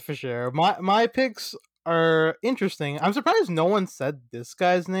 for sure. My picks are interesting. I'm surprised no one said this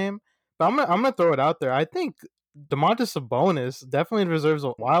guy's name, but I'm gonna throw it out there. I think Domantas Sabonis definitely deserves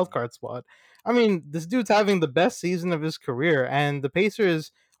a wild card spot. I mean, this dude's having the best season of his career, and the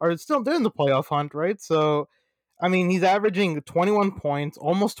Pacers are still they're in the playoff hunt, right? So, I mean, he's averaging 21 points,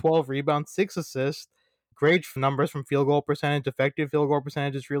 almost 12 rebounds, 6 assists, great numbers from field goal percentage. Effective field goal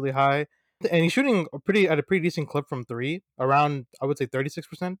percentage is really high, and he's shooting at a pretty decent clip from 3, around I would say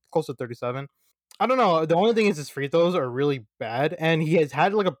 36%, close to 37. I don't know. The only thing is his free throws are really bad, and he has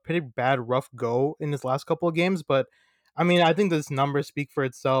had like a pretty bad rough go in his last couple of games. But I mean, I think this numbers speak for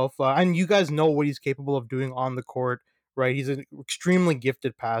itself, and you guys know what he's capable of doing on the court, right? He's an extremely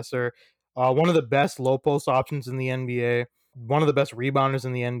gifted passer, one of the best low post options in the NBA, one of the best rebounders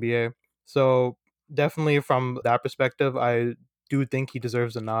in the NBA. So definitely from that perspective, I do think he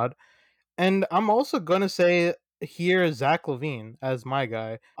deserves a nod. And I'm also gonna say here Zach LaVine as my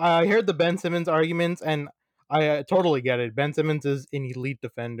guy. I heard the Ben Simmons arguments, and I totally get it. Ben Simmons is an elite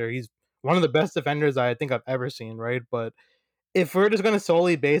defender. He's one of the best defenders I think I've ever seen, right? But if we're just gonna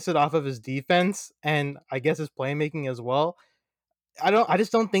solely base it off of his defense and I guess his playmaking as well, I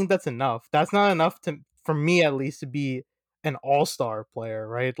just don't think that's enough. That's not enough for me at least to be an all-star player,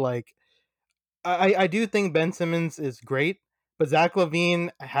 right? Like I do think Ben Simmons is great, but Zach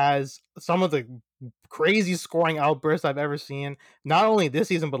LaVine has some of the crazy scoring outbursts I've ever seen. Not only this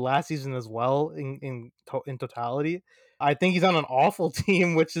season, but last season as well. In totality, I think he's on an awful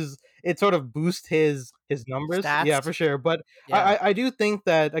team, which is it sort of boosts his numbers. Stats. Yeah, for sure. But Yeah. I do think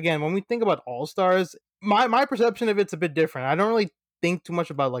that again, when we think about all stars, my perception of it's a bit different. I don't really think too much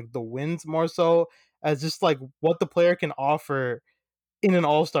about like the wins, more so as just like what the player can offer in an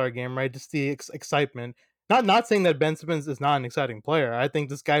all-star game, right? Just the excitement. Not saying that Ben Simmons is not an exciting player. I think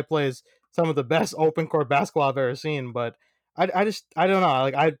this guy plays some of the best open court basketball I've ever seen, but I don't know.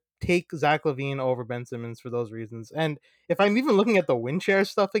 Like take Zach LaVine over Ben Simmons for those reasons. And if I'm even looking at the win share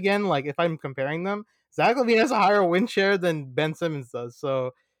stuff again, like if I'm comparing them, Zach LaVine has a higher win share than Ben Simmons does.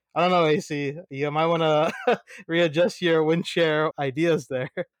 So I don't know, AC. You might want to readjust your win share ideas there.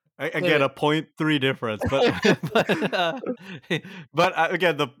 Again, a 0.3 difference, but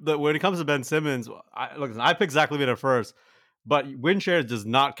again, the when it comes to Ben Simmons, I picked Zach LaVine at first, but win share does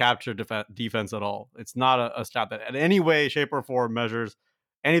not capture defense at all. It's not a stat that in any way, shape, or form measures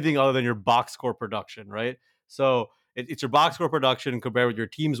anything other than your box score production, right? So it's your box score production compared with your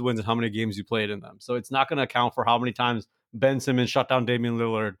team's wins and how many games you played in them. So it's not going to account for how many times Ben Simmons shut down Damian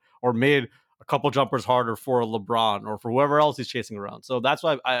Lillard or made a couple jumpers harder for LeBron or for whoever else he's chasing around. So that's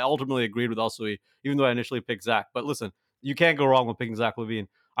why I ultimately agreed with Usui, even though I initially picked Zach. But listen, you can't go wrong with picking Zach LaVine.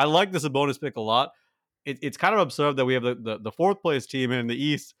 I like this bonus pick a lot. It's kind of absurd that we have the fourth place team in the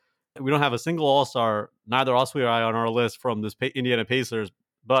East. We don't have a single All-Star, neither Usui or I, on our list from this Indiana Pacers.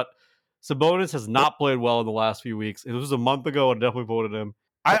 But Sabonis has not played well in the last few weeks. It was a month ago. I definitely voted him.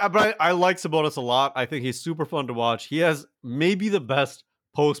 I like Sabonis a lot. I think he's super fun to watch. He has maybe the best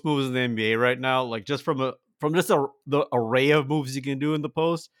post moves in the NBA right now. Like just the array of moves he can do in the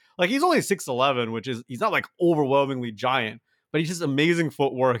post. Like he's only 6'11", which is he's not like overwhelmingly giant, but he's just amazing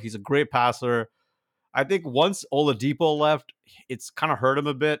footwork. He's a great passer. I think once Oladipo left, it's kind of hurt him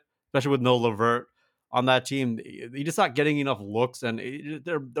a bit, especially with no LeVert on that team. He's just not getting enough looks, and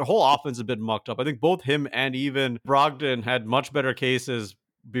their whole offense has been mucked up. I think both him and even Brogdon had much better cases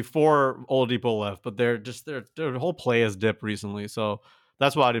before Oladipo left, but their whole play has dipped recently. So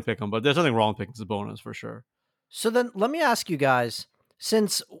that's why I didn't pick him. But there's nothing wrong with picking Sabonis for sure. So then let me ask you guys,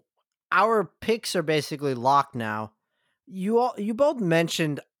 since our picks are basically locked now, you both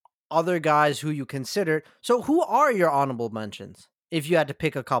mentioned other guys who you considered. So who are your honorable mentions? If you had to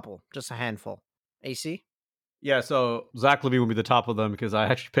pick a couple, just a handful. AC? Yeah, so Zach LaVine would be the top of them because I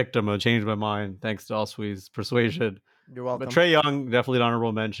actually picked him and changed my mind thanks to Usui's persuasion. You're welcome. But Trae Young, definitely an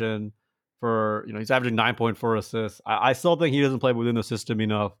honorable mention for, he's averaging 9.4 assists. I still think he doesn't play within the system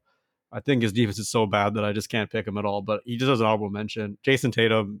enough. I think his defense is so bad that I just can't pick him at all, but he just has an honorable mention. Jason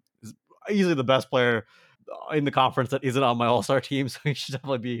Tatum is easily the best player in the conference that isn't on my All-Star team, so he should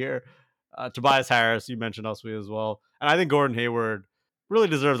definitely be here. Tobias Harris, you mentioned Usui as well. And I think Gordon Hayward really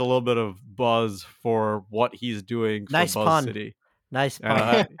deserves a little bit of buzz for what he's doing for Nice Buzz pun. City. Nice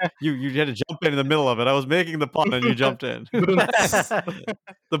pun. You had to jump in the middle of it. I was making the pun and you jumped in.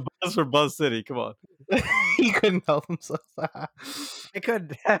 The buzz for Buzz City. Come on. He couldn't help himself. I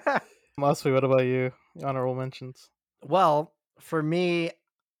could. Usui, what about you? Honorable mentions. Well, for me,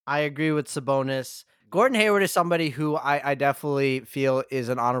 I agree with Sabonis. Gordon Hayward is somebody who I definitely feel is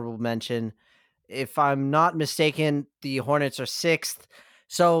an honorable mention. If I'm not mistaken, the Hornets are 6th.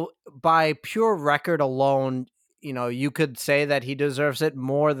 So by pure record alone, you could say that he deserves it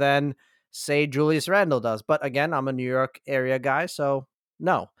more than, say, Julius Randle does. But again, I'm a New York area guy, so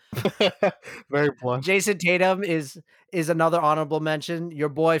no. Very blunt. Jason Tatum is another honorable mention. Your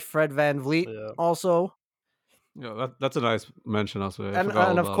boy Fred VanVleet also. Yeah, that's a nice mention also. And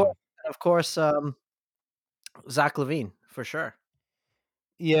of course, Zach LaVine for sure.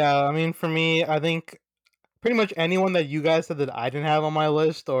 Yeah, I mean, for me, I think pretty much anyone that you guys said that I didn't have on my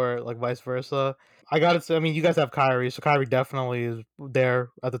list, or like vice versa. I got to say, I mean, you guys have Kyrie, so Kyrie definitely is there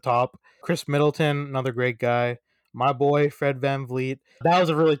at the top. Chris Middleton, another great guy. My boy, Fred VanVleet. That was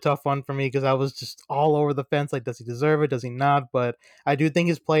a really tough one for me because I was just all over the fence. Like, does he deserve it? Does he not? But I do think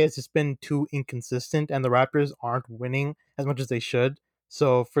his play has just been too inconsistent, and the Raptors aren't winning as much as they should.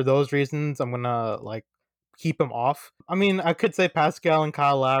 So for those reasons, I'm going to, keep him off. I mean, I could say Pascal and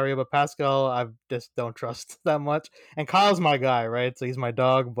Kyle Lowry, but Pascal I just don't trust that much. And Kyle's my guy, right? So he's my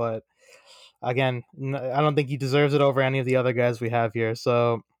dog, but again, I don't think he deserves it over any of the other guys we have here.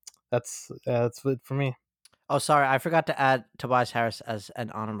 So that's it for me. Oh, sorry, I forgot to add Tobias Harris as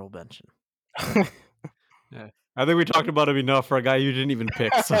an honorable mention. Yeah, I think we talked about him enough for a guy you didn't even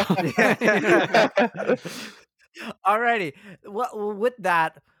pick. So. Alrighty, well, with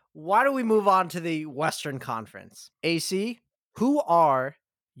that, why don't we move on to the Western Conference? AC, who are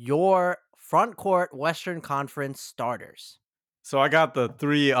your front court Western Conference starters? So I got the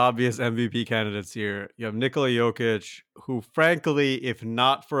 3 obvious MVP candidates here. You have Nikola Jokic, who frankly, if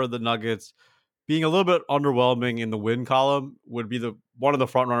not for the Nuggets being a little bit underwhelming in the win column, would be one of the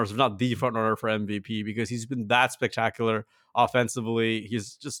front runners, if not the front runner for MVP, because he's been that spectacular offensively.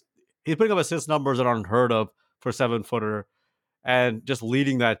 He's putting up assist numbers that are unheard of for 7-footer. And just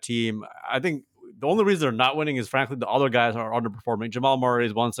leading that team. I think the only reason they're not winning is, frankly, the other guys are underperforming. Jamal Murray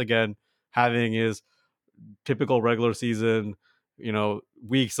is once again having his typical regular season,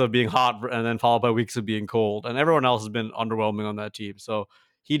 weeks of being hot and then followed by weeks of being cold. And everyone else has been underwhelming on that team. So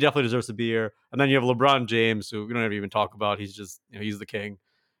he definitely deserves to be here. And then you have LeBron James, who we don't ever even talk about. He's just, he's the king.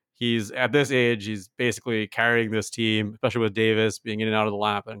 He's at this age, he's basically carrying this team, especially with Davis being in and out of the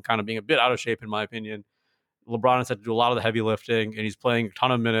lap and kind of being a bit out of shape, in my opinion. LeBron has had to do a lot of the heavy lifting, and he's playing a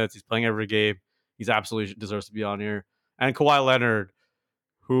ton of minutes. He's playing every game. He's absolutely deserves to be on here. And Kawhi Leonard,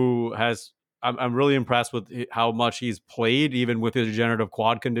 who has, I'm really impressed with how much he's played, even with his degenerative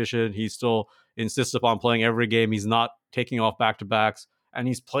quad condition. He still insists upon playing every game. He's not taking off back to backs, and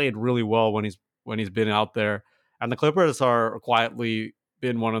he's played really well when he's been out there. And the Clippers are quietly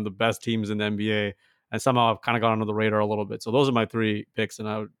been one of the best teams in the NBA, and somehow I've kind of gone under the radar a little bit. So those are my 3 picks, and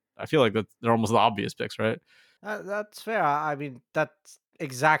I feel like that they're almost the obvious picks, right? That's fair. I mean, that's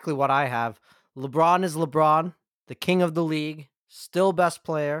exactly what I have. LeBron is LeBron, the king of the league, still best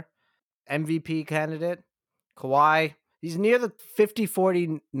player, MVP candidate. Kawhi, he's near the 50,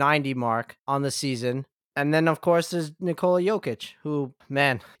 40, 90 mark on the season. And then, of course, there's Nikola Jokic, who,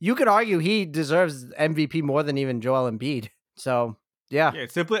 man, you could argue he deserves MVP more than even Joel Embiid. So, yeah.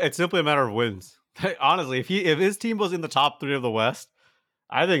 It's simply a matter of wins. Honestly, if his team was in the top 3 of the West,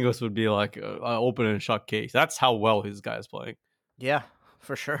 I think this would be like an open and shut case. That's how well his guy is playing. Yeah,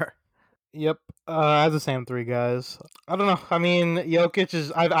 for sure. Yep, I have the same 3 guys. I don't know. I mean, Jokic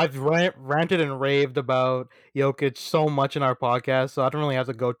is. I've ranted and raved about Jokic so much in our podcast, so I don't really have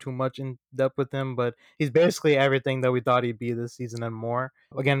to go too much in depth with him. But he's basically everything that we thought he'd be this season and more.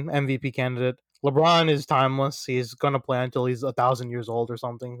 Again, MVP candidate. LeBron is timeless. He's gonna play until he's 1,000 years old or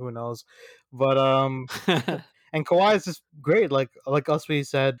something. Who knows? But and Kawhi is just great. Like Uswe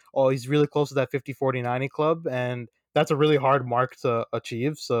said, oh, he's really close to that 50, 40, 90 club, and that's a really hard mark to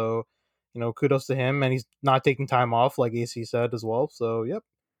achieve. So, kudos to him, and he's not taking time off, like AC said as well. So, yep.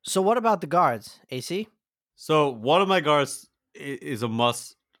 So, what about the guards, AC? So, one of my guards is a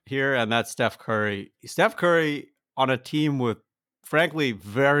must here, and that's Steph Curry. Steph Curry on a team with, frankly,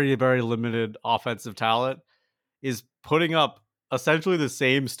 very, very limited offensive talent is putting up essentially the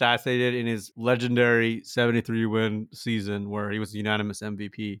same stats they did in his legendary 73 win season where he was the unanimous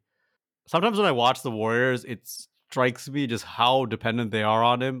MVP. Sometimes when I watch the Warriors, it strikes me just how dependent they are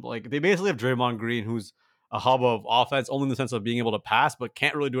on him. Like, they basically have Draymond Green, who's a hub of offense, only in the sense of being able to pass, but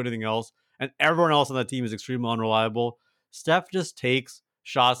can't really do anything else. And everyone else on that team is extremely unreliable. Steph just takes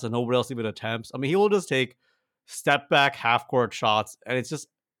shots that nobody else even attempts. I mean, he will just take step back half court shots, and it's just,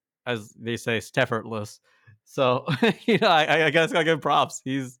 as they say, Steffortless. So, I guess I give props.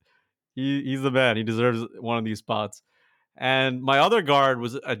 He's the man. He deserves one of these spots. And my other guard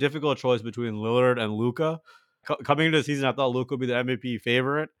was a difficult choice between Lillard and Luka. Coming into the season, I thought Luka would be the MVP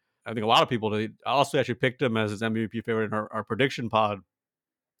favorite. I think a lot of people did. I also actually picked him as his MVP favorite in our prediction pod.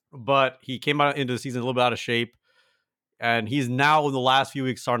 But he came out into the season a little bit out of shape. And he's now, in the last few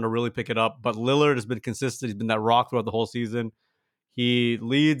weeks, starting to really pick it up. But Lillard has been consistent. He's been that rock throughout the whole season. He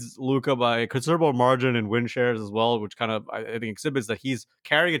leads Luka by a considerable margin in win shares as well, which kind of, I think, exhibits that he's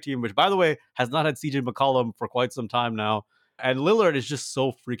carrying a team, which, by the way, has not had CJ McCollum for quite some time now. And Lillard is just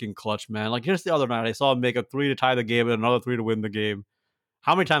so freaking clutch, man. Like, just the other night, I saw him make a 3 to tie the game and another 3 to win the game.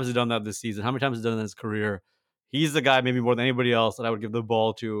 How many times has he done that this season? How many times has he done that in his career? He's the guy, maybe more than anybody else, that I would give the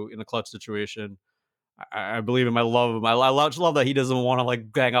ball to in a clutch situation. I believe him. I love him. I just love that he doesn't want to,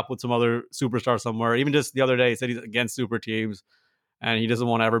 like, gang up with some other superstar somewhere. Even just the other day, he said he's against super teams and he doesn't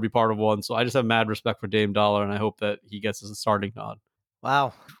want to ever be part of one. So I just have mad respect for Dame Dollar, and I hope that he gets a starting nod.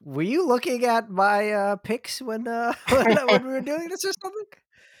 Wow. Were you looking at my picks when when we were doing this or something?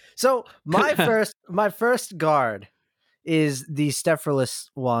 So my first guard is the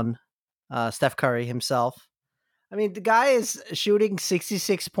Steph-less one, Steph Curry himself. I mean, the guy is shooting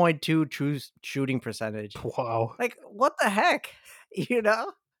 66.2 true shooting percentage. Wow. Like, what the heck?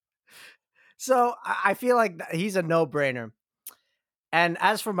 So I feel like he's a no-brainer. And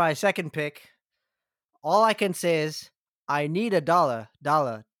as for my second pick, all I can say is I need $1.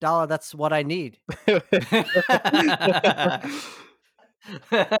 That's what I need.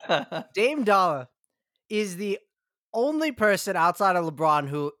 Dame Dollar is the only person outside of LeBron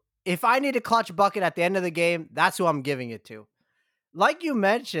who, if I need a clutch bucket at the end of the game, that's who I'm giving it to. Like you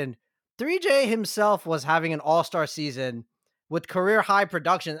mentioned, 3J himself was having an all-star season with career high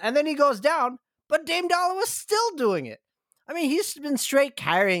production, and then he goes down, but Dame Dollar was still doing it. I mean, he's been straight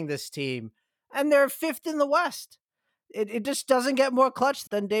carrying this team, and they're 5th in the West. It just doesn't get more clutch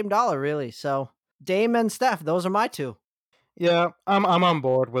than Dame Dollar, really. So Dame and Steph, those are my 2. Yeah, I'm on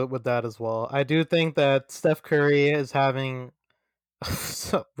board with that as well. I do think that Steph Curry is having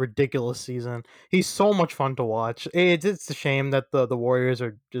a ridiculous season. He's so much fun to watch. It's a shame that the Warriors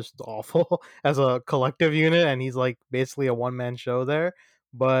are just awful as a collective unit, and he's like basically a one-man show there.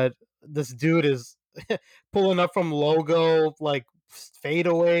 But this dude is pulling up from logo, like fade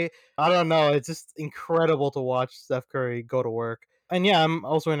away. I don't know. It's just incredible to watch Steph Curry go to work. And yeah, I'm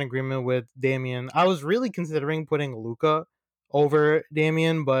also in agreement with Damian. I was really considering putting Luca over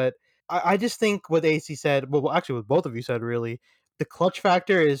Damian, but I just think what AC said, well, actually, what both of you said, really, the clutch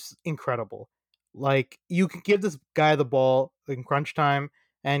factor is incredible. Like, you can give this guy the ball in crunch time,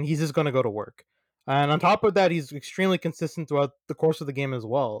 and he's just going to go to work. And on top of that, he's extremely consistent throughout the course of the game as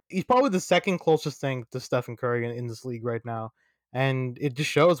well. He's probably the second closest thing to Stephen Curry in this league right now. And it just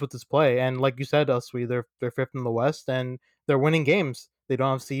shows with his play. And like you said, Uswe, they're fifth in the West, and they're winning games. They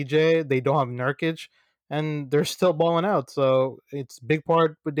don't have CJ, they don't have Nurkic, and they're still balling out. So it's big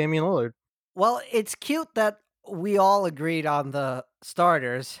part with Damian Lillard. Well, it's cute that we all agreed on the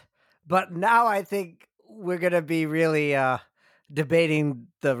starters, but now I think we're gonna be really debating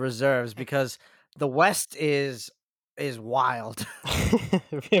the reserves because the West is wild.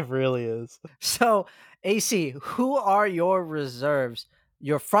 It really is. So, AC, who are your reserves?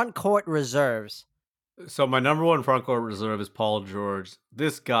 Your front court reserves? So my number one front court reserve is Paul George.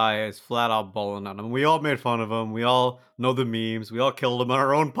 This guy is flat out balling out. I mean, we all made fun of him. We all know the memes. We all killed him on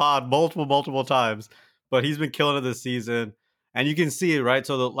our own pod multiple times. But he's been killing it this season. And you can see it, right?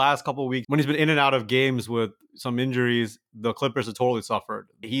 So the last couple of weeks, when he's been in and out of games with some injuries, the Clippers have totally suffered.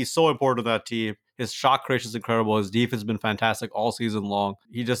 He's so important to that team. His shot creation is incredible. His defense has been fantastic all season long.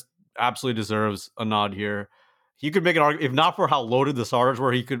 He just absolutely deserves a nod here. He could make an argument, if not for how loaded the starters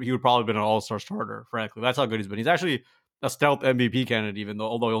were, he would probably been an all-star starter, frankly. That's how good he's been. He's actually a stealth MVP candidate, even though,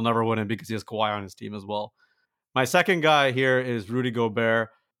 although he'll never win it because he has Kawhi on his team as well. My second guy here is Rudy Gobert,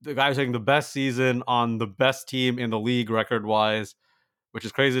 the guy who's having the best season on the best team in the league record-wise, which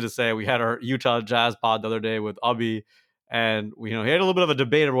is crazy to say. We had our Utah Jazz pod the other day with Ubby, and he had a little bit of a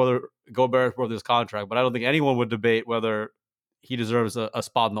debate of whether Gobert is worth his contract, but I don't think anyone would debate whether he deserves a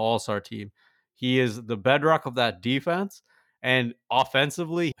spot in the All-Star team. He is the bedrock of that defense, and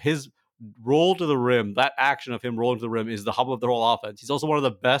offensively, his roll to the rim, that action of him rolling to the rim, is the hub of the whole offense. He's also one of the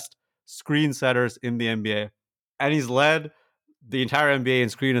best screen setters in the NBA, and he's led the entire NBA in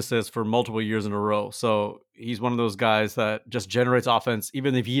screen assists for multiple years in a row. So he's one of those guys that just generates offense,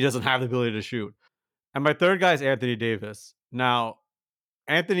 even if he doesn't have the ability to shoot. And my third guy is Anthony Davis. Now,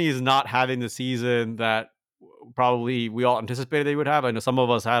 Anthony is not having the season that probably we all anticipated they would have. I know some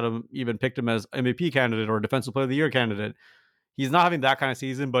of us had him, even picked him as MVP candidate or Defensive Player of the Year candidate. He's not having that kind of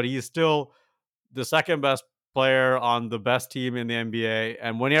season, but he is still the second best player on the best team in the NBA.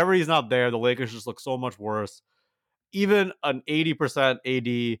 And whenever he's not there, the Lakers just look so much worse. Even an 80%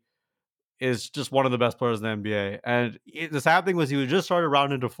 AD is just one of the best players in the NBA. And the sad thing was he was just started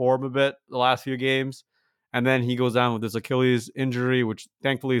rounding into form a bit the last few games. And then he goes down with this Achilles injury, which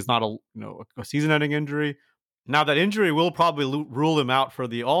thankfully is not a season-ending injury. Now that injury will probably rule him out for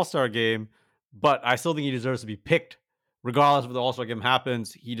the All-Star game, but I still think he deserves to be picked. Regardless of the All-Star game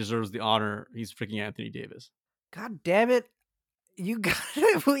happens, he deserves the honor. He's freaking Anthony Davis. God damn it. You got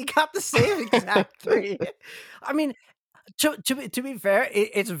it. We got the same exact three. I mean, to be fair,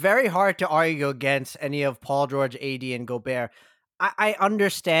 it's very hard to argue against any of Paul George, AD, and Gobert. I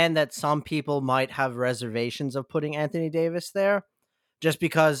understand that some people might have reservations of putting Anthony Davis there just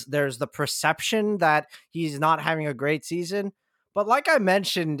because there's the perception that he's not having a great season. But like I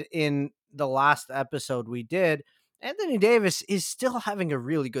mentioned in the last episode we did, Anthony Davis is still having a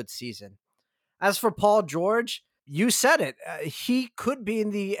really good season. As for Paul George, you said it. He could be in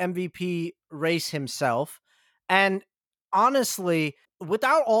the MVP race himself. And honestly,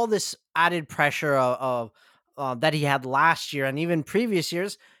 without all this added pressure of that he had last year and even previous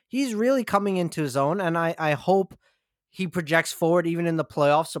years, he's really coming into his own. And I hope he projects forward even in the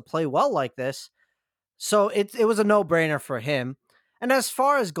playoffs to play well like this. So it was a no-brainer for him. And as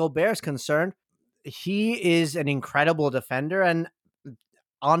far as Gobert's concerned, he is an incredible defender, and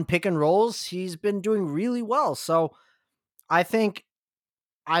on pick and rolls, he's been doing really well. So I think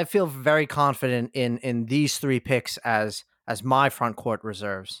I feel very confident in these three picks as my front court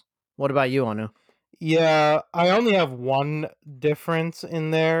reserves. What about you, Anu? Yeah, I only have one difference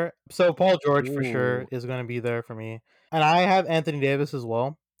in there. So Paul George for sure Ooh. is going to be there for me. And I have Anthony Davis as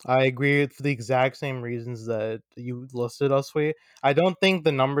well. I agree for the exact same reasons that you listed, Uswe. I don't think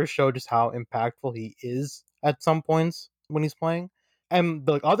the numbers show just how impactful he is at some points when he's playing. And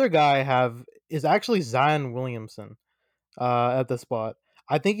the other guy I have is actually Zion Williamson at the spot.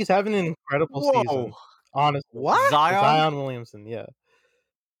 I think he's having an incredible Whoa. season, honestly. What? Zion? Williamson, yeah.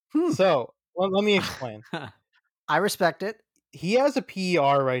 Hmm. So let me explain. I respect it. He has a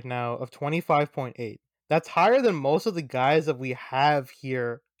PER right now of 25.8. That's higher than most of the guys that we have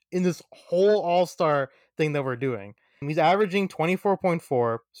here in this whole All-Star thing that we're doing. He's averaging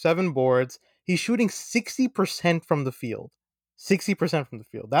 24.4, 7 boards. He's shooting 60% from the field. 60% from the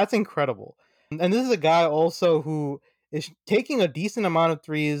field. That's incredible. And this is a guy also who is taking a decent amount of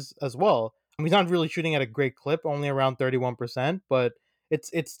threes as well. I mean, he's not really shooting at a great clip, only around 31%, but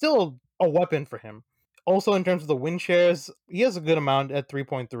it's still a weapon for him. Also, in terms of the win shares, he has a good amount at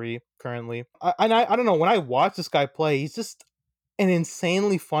 3.3 currently. I don't know, when I watch this guy play, he's just an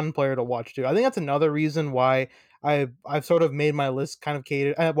insanely fun player to watch too. I think that's another reason why I've sort of made my list kind of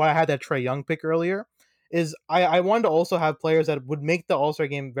catered. Why I had that Trae Young pick earlier is I wanted to also have players that would make the All Star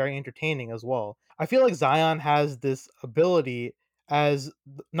game very entertaining as well. I feel like Zion has this ability as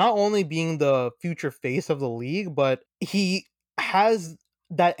not only being the future face of the league, but he has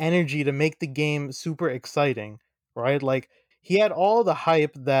that energy to make the game super exciting, right? Like he had all the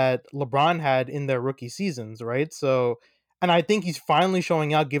hype that LeBron had in their rookie seasons, right? So, and I think he's finally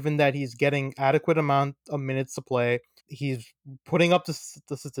showing out given that he's getting adequate amount of minutes to play. He's putting up the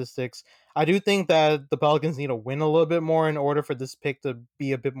statistics. I do think that the Pelicans need to win a little bit more in order for this pick to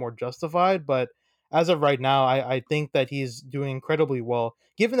be a bit more justified, but as of right now, I think that he's doing incredibly well,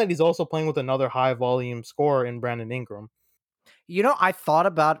 given that he's also playing with another high volume scorer in Brandon Ingram. I thought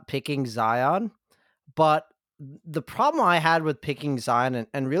about picking Zion, but the problem I had with picking Zion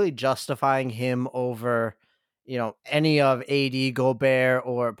and really justifying him over, any of AD, Gobert,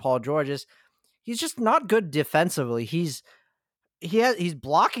 or Paul George is he's just not good defensively. He's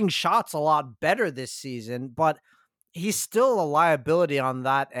blocking shots a lot better this season, but he's still a liability on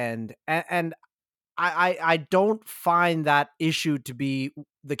that end. And I don't find that issue to be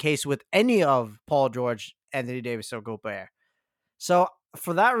the case with any of Paul George, Anthony Davis, or Gobert. So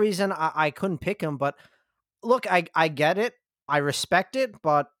for that reason, I couldn't pick him. But look, I get it. I respect it.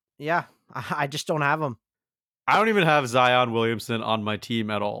 But yeah, I just don't have him. I don't even have Zion Williamson on my team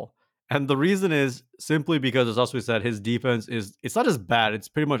at all. And the reason is simply because, as also said, his defense it's not just bad, it's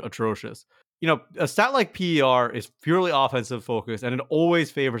pretty much atrocious. A stat like PER is purely offensive focused, and it always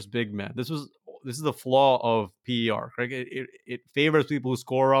favors big men. This is the flaw of PER. Right? It favors people who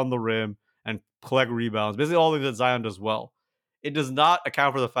score on the rim and collect rebounds. Basically, all things that Zion does well. It does not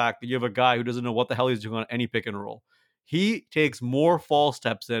account for the fact that you have a guy who doesn't know what the hell he's doing on any pick and roll. He takes more false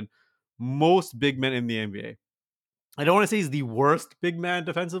steps than most big men in the NBA. I don't want to say he's the worst big man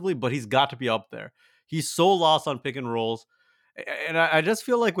defensively, but he's got to be up there. He's so lost on pick and rolls. And I just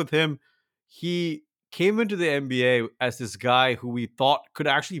feel like with him, he came into the NBA as this guy who we thought could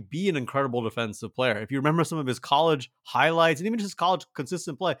actually be an incredible defensive player. If you remember some of his college highlights and even just his college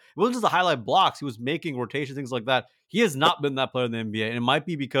consistent play, it wasn't just the highlight blocks. He was making rotations, things like that. He has not been that player in the NBA. And it might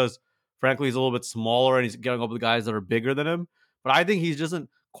be because, frankly, he's a little bit smaller and he's getting up with guys that are bigger than him. But I think he doesn't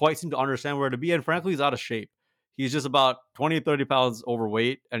quite seem to understand where to be. And frankly, he's out of shape. He's just about 20, 30 pounds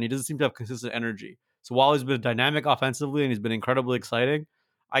overweight, and he doesn't seem to have consistent energy. So while he's been dynamic offensively and he's been incredibly exciting,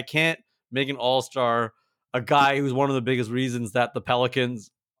 I can't make an all-star a guy who's one of the biggest reasons that the Pelicans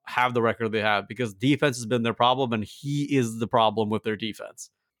have the record they have, because defense has been their problem, and he is the problem with their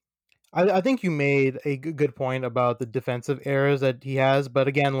defense. I think you made a good point about the defensive errors that he has, but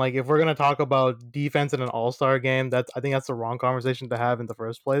again, like if we're gonna talk about defense in an all-star game, I think that's the wrong conversation to have in the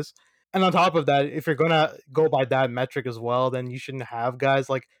first place. And on top of that, if you're gonna go by that metric as well, then you shouldn't have guys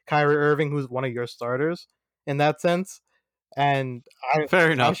like Kyrie Irving, who's one of your starters in that sense. And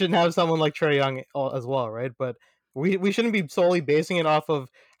Fair enough. I shouldn't have someone like Trae Young as well, right? But we shouldn't be solely basing it off of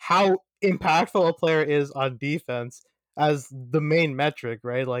how impactful a player is on defense as the main metric,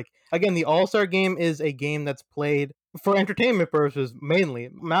 right? Like again, the All-Star game is a game that's played for entertainment purposes mainly.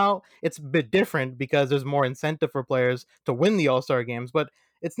 Now it's a bit different because there's more incentive for players to win the All-Star games, but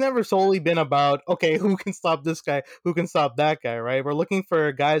it's never solely been about, okay, who can stop this guy, who can stop that guy, right? We're looking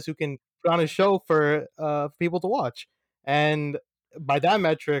for guys who can put on a show for people to watch. And by that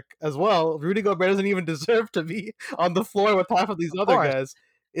metric as well, Rudy Gobert doesn't even deserve to be on the floor with half of these other guys.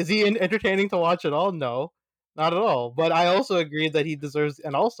 Is he entertaining to watch at all? No, not at all. But I also agree that he deserves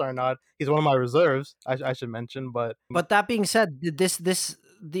an All-Star nod. He's one of my reserves, I should mention. But that being said,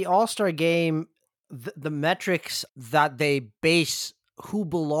 the All-Star game, the metrics that they base who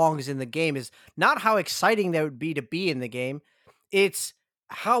belongs in the game is not how exciting they would be in the game. It's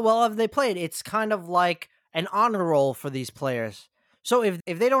how well have they played. It's kind of like an honor roll for these players. So if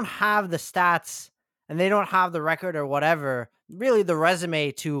they don't have the stats and they don't have the record or whatever, really the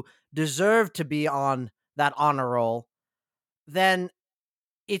resume to deserve to be on that honor roll, then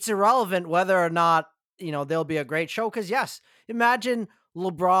it's irrelevant whether or not, there'll be a great show. Because yes, imagine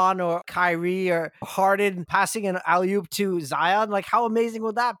LeBron or Kyrie or Harden passing an alley-oop to Zion. Like, how amazing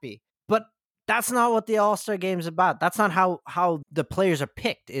would that be? But that's not what the All-Star game is about. That's not how the players are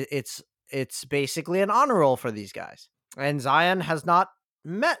picked. It's basically an honor roll for these guys. And Zion has not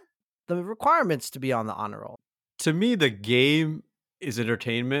met the requirements to be on the honor roll. To me, the game is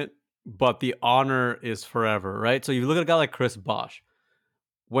entertainment, but the honor is forever, right? So you look at a guy like Chris Bosh.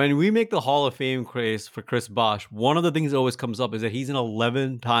 When we make the Hall of Fame case for Chris Bosh, one of the things that always comes up is that he's an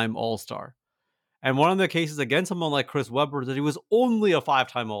 11-time All-Star. And one of the cases against someone like Chris Webber is that he was only a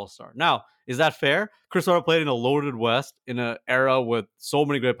 5-time All-Star. Now, is that fair? Chris Webber played in a loaded West in an era with so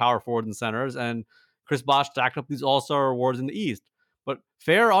many great power forwards and centers, and Chris Bosh stacked up these All-Star awards in the East. But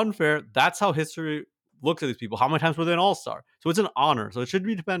fair or unfair, that's how history looks at these people. How many times were they an All-Star? So it's an honor. So it should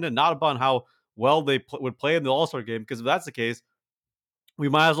be dependent not upon how well they would play in the All-Star game, because if that's the case, we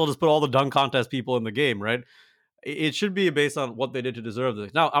might as well just put all the dunk contest people in the game, right? It should be based on what they did to deserve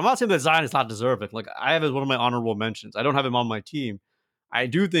this. Now, I'm not saying that Zion is not deserving. Like, I have as one of my honorable mentions. I don't have him on my team. I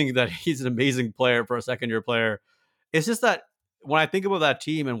do think that he's an amazing player for a second-year player. It's just that when I think about that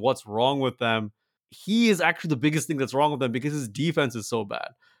team and what's wrong with them, he is actually the biggest thing that's wrong with them because his defense is so bad,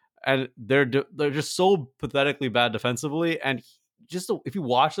 and they're just so pathetically bad defensively. And just if you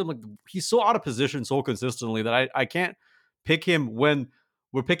watch them, like, he's so out of position so consistently that I can't pick him when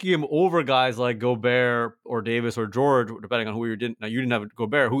we're picking him over guys like Gobert or Davis or George, depending on who you didn't. Now, you didn't have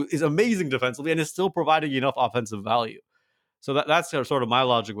Gobert, who is amazing defensively and is still providing enough offensive value. So that's sort of my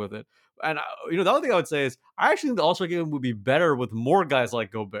logic with it. And the other thing I would say is I actually think the All-Star game would be better with more guys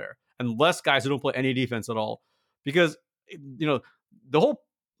like Gobert and less guys who don't play any defense at all, because the whole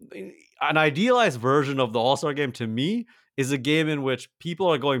an idealized version of the All-Star game to me is a game in which people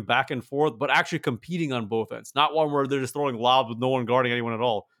are going back and forth, but actually competing on both ends, not one where they're just throwing lobs with no one guarding anyone at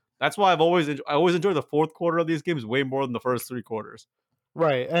all. That's why I always enjoy the fourth quarter of these games way more than the first three quarters.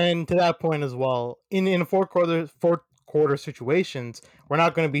 Right, and to that point as well, in fourth quarter situations, we're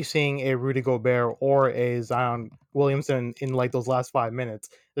not going to be seeing a Rudy Gobert or a Zion Williamson in like those last 5 minutes.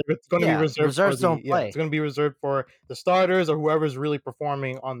 It's going to be reserved for it's going to be reserved for the starters or whoever's really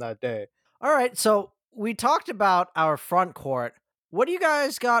performing on that day. All right, so we talked about our front court. What do you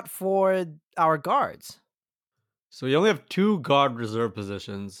guys got for our guards? So you only have 2 guard reserve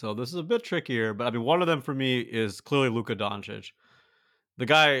positions, so this is a bit trickier. But I mean, one of them for me is clearly Luka Doncic. The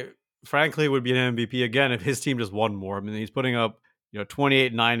guy, frankly, would be an MVP again if his team just won more. I mean, he's putting up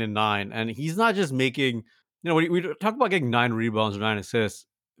 28, 9, and 9, and he's not just making. We talk about getting 9 rebounds or 9 assists.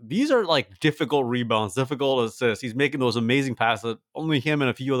 These are like difficult rebounds, difficult assists. He's making those amazing passes that only him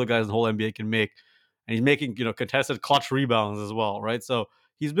and a few other guys in the whole NBA can make. And he's making, contested clutch rebounds as well, right? So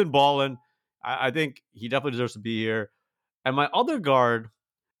he's been balling. I think he definitely deserves to be here. And my other guard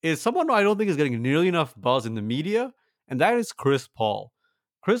is someone I don't think is getting nearly enough buzz in the media, and that is Chris Paul.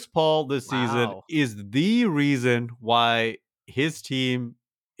 Chris Paul this season is the reason why his team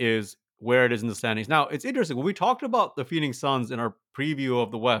is where it is in the standings. Now, it's interesting. When we talked about the Phoenix Suns in our preview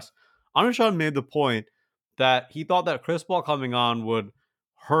of the West, Anushan made the point that he thought that Chris Paul coming on would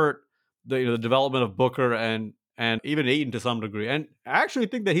hurt the development of Booker and even Ayton to some degree. And I actually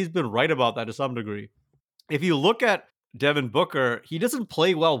think that he's been right about that to some degree. If you look at Devin Booker, he doesn't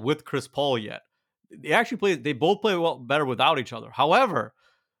play well with Chris Paul yet. They both play well better without each other. However,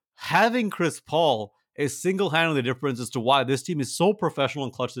 having Chris Paul is single-handedly the difference as to why this team is so professional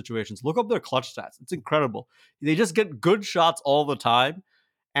in clutch situations. Look up their clutch stats. It's incredible. They just get good shots all the time.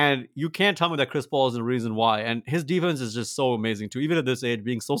 And you can't tell me that Chris Paul is the reason why. And his defense is just so amazing too. Even at this age,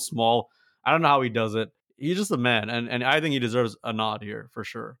 being so small, I don't know how he does it. He's just a man. And I think he deserves a nod here for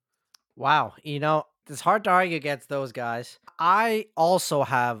sure. Wow. It's hard to argue against those guys. I also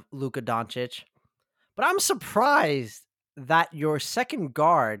have Luka Doncic, but I'm surprised that your second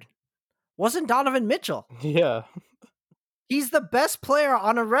guard wasn't Donovan Mitchell. Yeah. He's the best player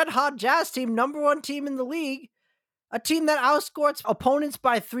on a red hot Jazz team, number 1 team in the league. A team that outscores opponents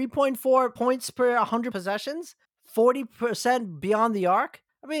by 3.4 points per 100 possessions, 40% beyond the arc.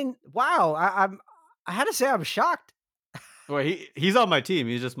 I mean, wow! I had to say I'm shocked. Well, he's on my team.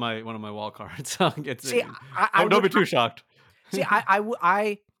 He's just one of my wild cards. Don't be too shocked. See,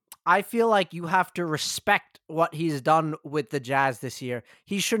 I feel like you have to respect what he's done with the Jazz this year.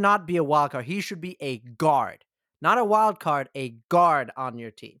 He should not be a wild card. He should be a guard, not a wild card. A guard on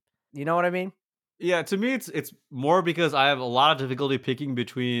your team. You know what I mean? Yeah, to me, it's more because I have a lot of difficulty picking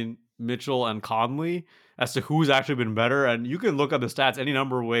between Mitchell and Conley as to who's actually been better. And you can look at the stats any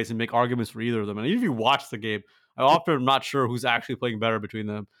number of ways and make arguments for either of them. And even if you watch the game, I often am not sure who's actually playing better between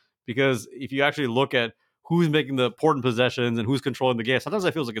them. Because if you actually look at who's making the important possessions and who's controlling the game, sometimes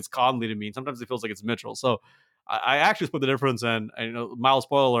it feels like it's Conley to me. And sometimes it feels like it's Mitchell. So I actually split the difference. And mild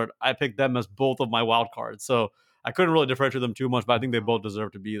spoiler alert, I picked them as both of my wild cards. So I couldn't really differentiate them too much, but I think they both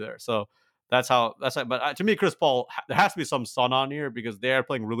deserve to be there. So that's how. But to me, Chris Paul, there has to be some sun on here because they are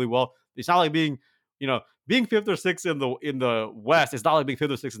playing really well. It's not like being, being fifth or sixth in the West is not like being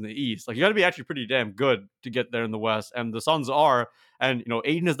fifth or sixth in the East. Like you got to be actually pretty damn good to get there in the West, and the Suns are. And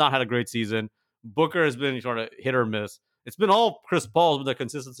Aiden has not had a great season. Booker has been sort of hit or miss. It's been all Chris Paul's with the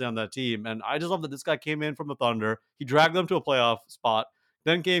consistency on that team, and I just love that this guy came in from the Thunder. He dragged them to a playoff spot,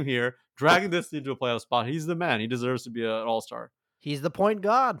 then came here, dragging this team to a playoff spot. He's the man. He deserves to be an all-star. He's the point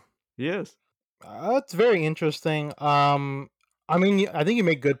guard. He is. That's very interesting. I mean, I think you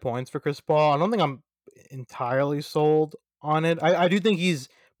make good points for Chris Paul. I don't think I'm entirely sold on it. I do think he's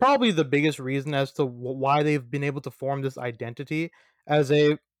probably the biggest reason as to why they've been able to form this identity as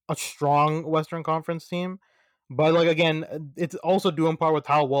a strong Western Conference team. But like again, it's also due in part with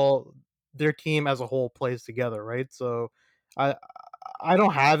how well their team as a whole plays together, right? So I I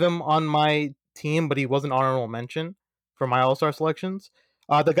don't have him on my team, but he was an honorable mention for my All Star selections.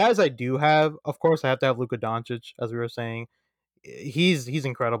 The guys I do have, of course, I have to have Luka Doncic, as we were saying. He's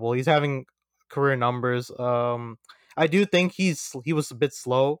incredible. He's having career numbers. I do think he was a bit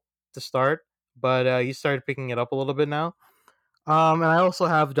slow to start, but he started picking it up a little bit now. And I also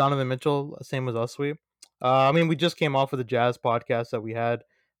have Donovan Mitchell, same as Uswe. I mean, we just came off of the Jazz podcast that we had,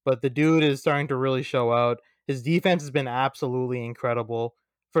 but the dude is starting to really show out. His defense has been absolutely incredible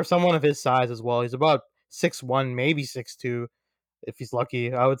for someone of his size as well. He's about 6'1", maybe 6'2", if he's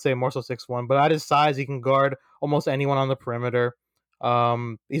lucky. I would say more so 6'1", but at his size, he can guard almost anyone on the perimeter.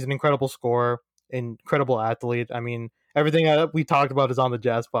 He's an incredible scorer, incredible athlete. I mean, everything we talked about is on the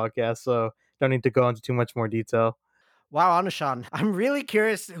Jazz podcast, so don't need to go into too much more detail. Wow, Anushan, I'm really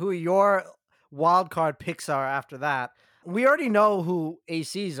curious who your wild card picks are after that. We already know who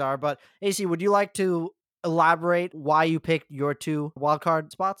AC's are, but AC, would you like to elaborate why you picked your two wild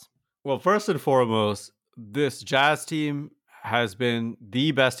card spots? Well, first and foremost, this Jazz team has been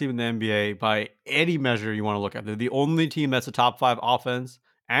the best team in the NBA by any measure you want to look at. They're the only team that's a top 5 offense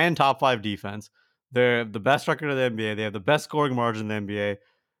and top 5 defense. They're the best record in the NBA. They have the best scoring margin in the NBA.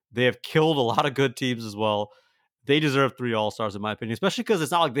 They have killed a lot of good teams as well. They deserve 3 All-Stars, in my opinion, especially because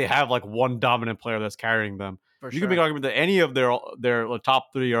it's not like they have like one dominant player that's carrying them. You can make an argument that any of their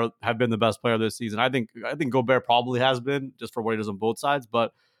top 3 have been the best player this season. I think Gobert probably has been, just for what he does on both sides.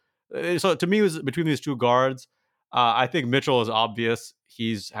 But so to me, it was between these two guards. I think Mitchell is obvious.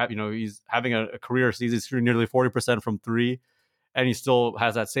 He's having a career season. He's shooting nearly 40% from 3, and he still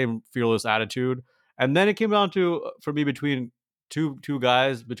has that same fearless attitude. And then it came down to, for me, between two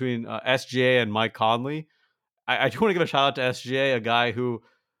guys, between SGA and Mike Conley. I do want to give a shout out to SGA, a guy who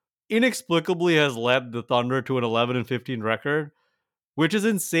inexplicably has led the Thunder to an 11-15 record, which is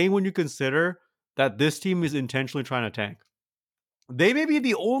insane when you consider that this team is intentionally trying to tank. They may be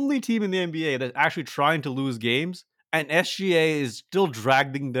the only team in the NBA that's actually trying to lose games, and SGA is still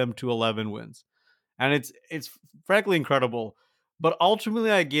dragging them to 11 wins. And it's frankly incredible. But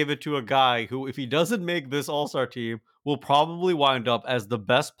ultimately, I gave it to a guy who, if he doesn't make this All-Star team, will probably wind up as the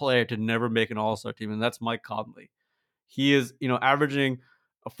best player to never make an All-Star team, and that's Mike Conley. He is, averaging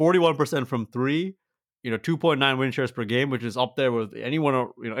 41% from 3, 2.9 win shares per game, which is up there with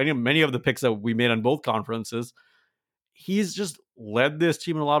many of the picks that we made on both conferences. He's just led this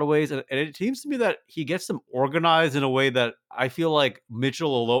team in a lot of ways, and it seems to me that he gets them organized in a way that I feel like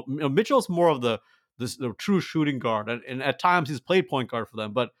Mitchell's more of the true shooting guard, and at times he's played point guard for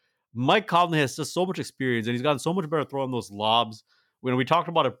them. But Mike Conley has just so much experience, and he's gotten so much better throwing those lobs. When we talked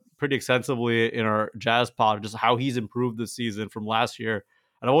about it pretty extensively in our Jazz pod, just how he's improved this season from last year,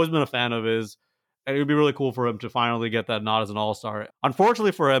 and I've always been a fan of his. And it would be really cool for him to finally get that nod as an All-Star.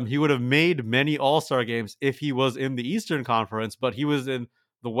 Unfortunately for him, he would have made many All-Star games if he was in the Eastern Conference, but he was in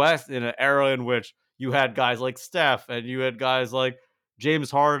the West in an era in which you had guys like Steph and you had guys like James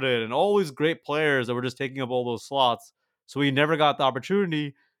Harden and all these great players that were just taking up all those slots. So he never got the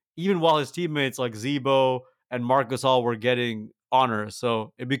opportunity, even while his teammates like Zebo and Marc Gasol were getting honors.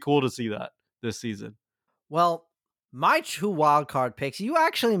 So it'd be cool to see that this season. Well, my 2 wildcard picks, you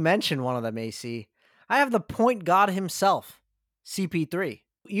actually mentioned one of them, AC. I have the point guard himself, CP3.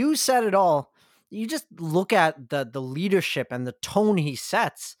 You said it all. You just look at the leadership and the tone he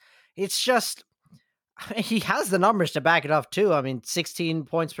sets. It's just, he has the numbers to back it up too. I mean, 16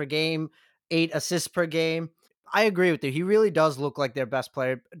 points per game, 8 assists per game. I agree with you. He really does look like their best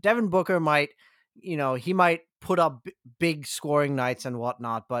player. Devin Booker might, he might put up big scoring nights and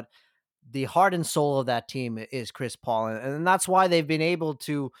whatnot, but the heart and soul of that team is Chris Paul. And that's why they've been able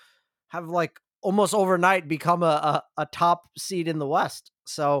to have like almost overnight become a top seed in the West.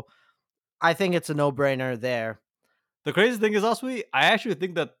 So I think it's a no-brainer there. The crazy thing is, I actually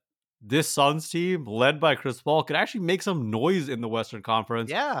think that this Suns team, led by Chris Paul, could actually make some noise in the Western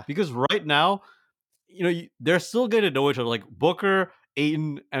Conference. Yeah. Because right now, they're still getting to know each other. Like Booker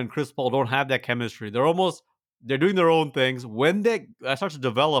Ayton and Chris Paul don't have that chemistry. They're doing their own things. When that starts to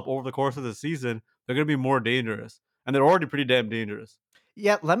develop over the course of the season, they're going to be more dangerous, and they're already pretty damn dangerous.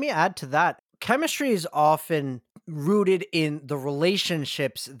 Yeah, let me add to that. Chemistry is often rooted in the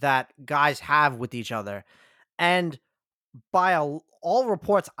relationships that guys have with each other. And by all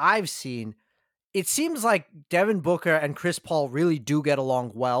reports I've seen, it seems like Devin Booker and Chris Paul really do get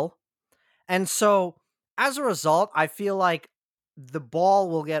along well. And so as a result, I feel like the ball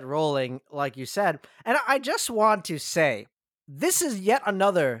will get rolling, like you said. And I just want to say, this is yet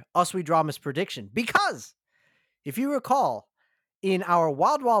another Us We Dramas prediction because if you recall, in our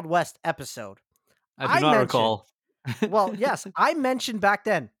Wild Wild West episode, I do I not mentioned, recall. well, yes, I mentioned back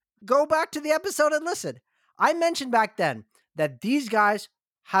then, go back to the episode and listen. I mentioned back then that these guys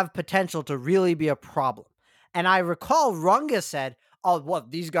have potential to really be a problem. And I recall Runga said, oh, what,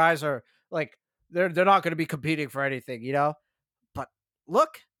 these guys are like, they're not going to be competing for anything, you know? But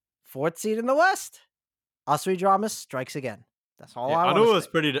look, fourth seed in the West. Us We Dramas strikes again. That's all I Anu want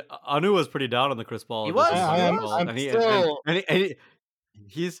to say. Anu was pretty down on the Chris Paul. He was, decision, he as was. well. I'm and he, still. and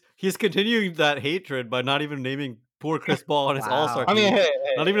he's continuing that hatred by not even naming poor Chris Paul on his Wow. All-Star I team. mean, hey,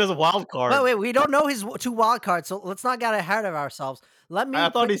 Not even as a wild card. Wait, we don't know his two wild cards, so let's not get ahead of ourselves. Let me. I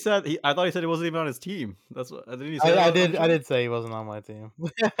thought he said he wasn't even on his team. That's what didn't he say? I that on the show? did say he wasn't on my team,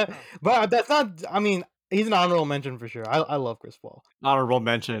 but that's not. I mean, he's an honorable mention for sure. I love Chris Paul. Honorable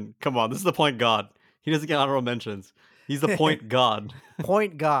mention. Come on, this is the point god. He doesn't get honorable mentions. He's the point god.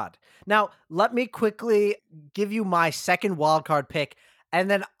 Point God. Now, let me quickly give you my second wild card pick, and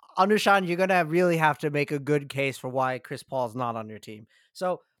then Anushan, you're gonna really have to make a good case for why Chris Paul is not on your team.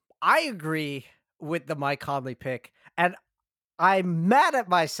 So I agree with the Mike Conley pick, and I'm mad at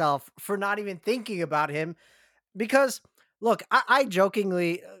myself for not even thinking about him because look, I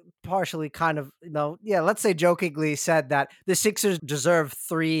jokingly, partially kind of, let's say jokingly said that the Sixers deserve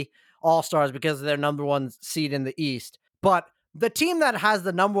 3 All-Stars because of their number 1 seed in the East. But the team that has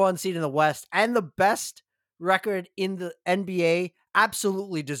the number 1 seed in the West and the best record in the NBA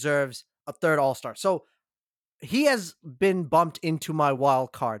absolutely deserves a 3rd All-Star. So he has been bumped into my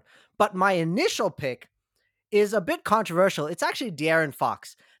wild card. But my initial pick is a bit controversial. It's actually De'Aaron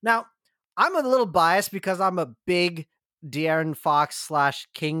Fox. Now, I'm a little biased because I'm a big De'Aaron Fox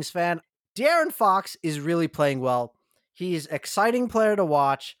 / Kings fan. De'Aaron Fox is really playing well. He's an exciting player to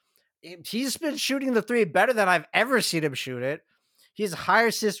watch. He's been shooting the 3 better than I've ever seen him shoot it. He has higher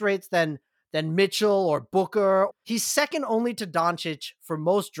assist rates than Mitchell or Booker. He's second only to Doncic for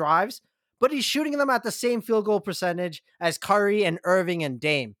most drives, but he's shooting them at the same field goal percentage as Curry and Irving and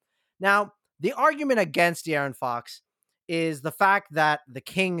Dame. Now, the argument against De'Aaron Fox is the fact that the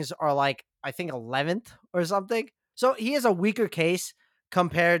Kings are like, I think 11th or something. So he has a weaker case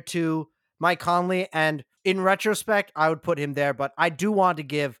compared to Mike Conley. And in retrospect, I would put him there. But I do want to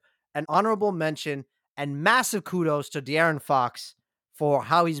give an honorable mention and massive kudos to De'Aaron Fox for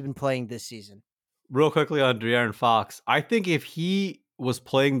how he's been playing this season. Real quickly on De'Aaron Fox, I think if he was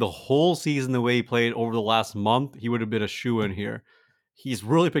playing the whole season the way he played over the last month, he would have been a shoo-in here. He's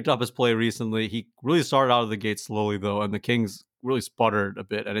really picked up his play recently. He really started out of the gate slowly, though, and the Kings really sputtered a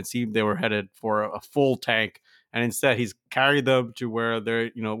bit, and it seemed they were headed for a full tank. And instead, he's carried them to where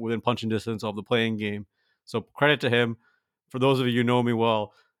they're, within punching distance of the playing game. So credit to him. For those of you who know me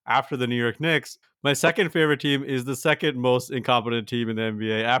well, after the New York Knicks, my second favorite team is the second most incompetent team in the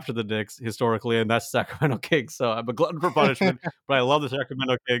NBA after the Knicks historically, and that's Sacramento Kings. So I'm a glutton for punishment, but I love the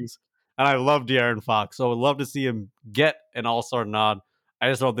Sacramento Kings, and I love De'Aaron Fox. So I would love to see him get an All-Star nod. I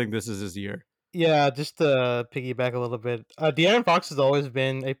just don't think this is his year. Yeah, just to piggyback a little bit, De'Aaron Fox has always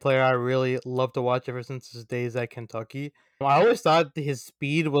been a player I really love to watch ever since his days at Kentucky. I always thought his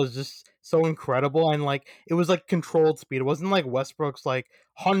speed was just so incredible, and like it was like controlled speed. It wasn't like Westbrook's like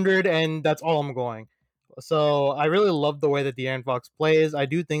 100 and that's all I'm going. So I really love the way that De'Aaron Fox plays. I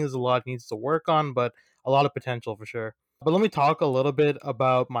do think there's a lot he needs to work on, but a lot of potential for sure. But let me talk a little bit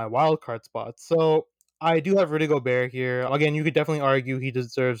about my wild card spots. So I do have Rudy Gobert here. Again, you could definitely argue he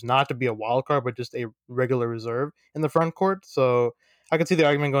deserves not to be a wild card, but just a regular reserve in the front court. So I could see the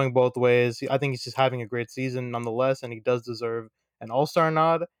argument going both ways. I think he's just having a great season nonetheless, and he does deserve an All-Star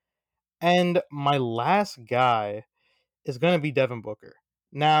nod. And my last guy is going to be Devin Booker.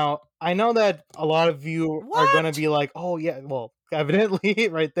 Now, I know that a lot of you are going to What? be like, oh, yeah, well, evidently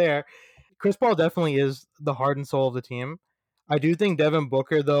right there. Chris Paul definitely is the heart and soul of the team. I do think Devin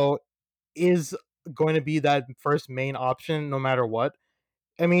Booker, though, is going to be that first main option no matter what.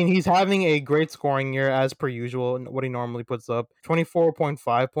 I mean, he's having a great scoring year as per usual, what he normally puts up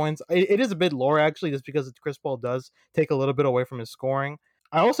 24.5 points. It is a bit lower, actually, just because Chris Paul does take a little bit away from his scoring.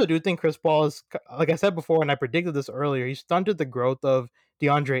 I also do think Chris Paul is, like I said before, and I predicted this earlier, he stunted the growth of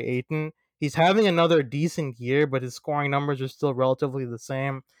DeAndre Ayton. He's having another decent year, but his scoring numbers are still relatively the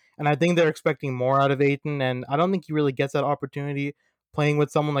same. And I think they're expecting more out of Ayton, and I don't think he really gets that opportunity playing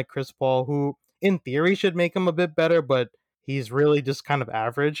with someone like Chris Paul, who in theory should make him a bit better, but he's really just kind of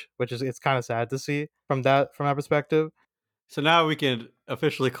average, which is it's kind of sad to see from that perspective. So now we can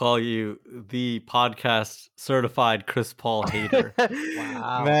officially call you the podcast certified Chris Paul hater.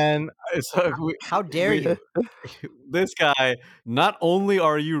 Wow. Man, So How dare you? This guy, not only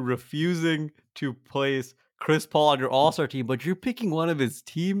are you refusing to place Chris Paul on your All-Star team, but you're picking one of his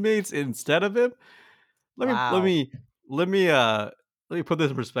teammates instead of him. Let me let Wow. me let me uh let me put this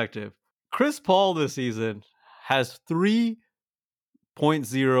in perspective. Chris Paul this season has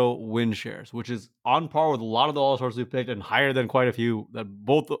 3.0 win shares, which is on par with a lot of the All-Stars we picked and higher than quite a few that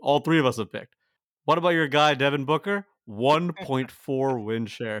all three of us have picked. What about your guy Devin Booker? 1.4 win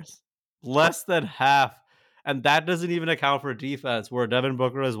shares. Less than half. And that doesn't even account for defense, where Devin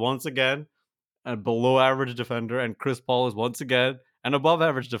Booker is once again a below average defender, and Chris Paul is once again an above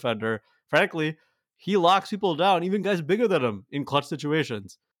average defender. Frankly, he locks people down, even guys bigger than him, in clutch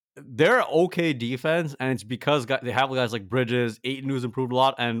situations. They're okay defense, and it's because they have guys like Bridges, Ayton, who's improved a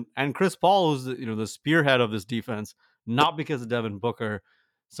lot, and Chris Paul, who's the spearhead of this defense, not because of Devin Booker.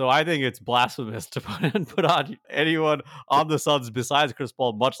 So I think it's blasphemous to put on anyone on the Suns besides Chris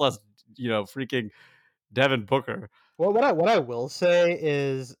Paul, much less freaking Devin Booker. Well, what I will say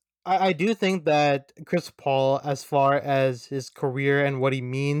is I do think that Chris Paul, as far as his career and what he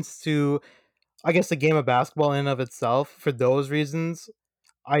means to, I guess, the game of basketball in and of itself, for those reasons,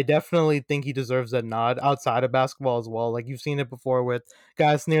 I definitely think he deserves that nod outside of basketball as well. Like you've seen it before with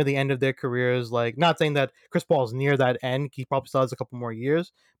guys near the end of their careers. Like not saying that Chris Paul's near that end, he probably still has a couple more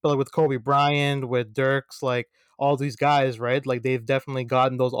years. But like with Kobe Bryant, with Dirks, like all these guys, right? Like they've definitely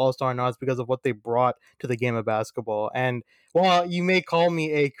gotten those All-Star nods because of what they brought to the game of basketball. And while you may call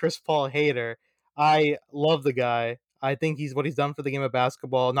me a Chris Paul hater, I love the guy. I think he's done for the game of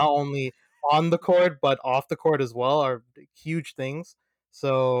basketball, not only on the court but off the court as well, are huge things.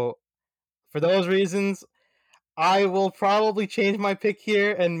 So for those reasons, I will probably change my pick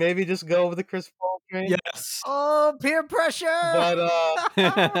here and maybe just go with the Chris Paul train. Yes. Oh, peer pressure! But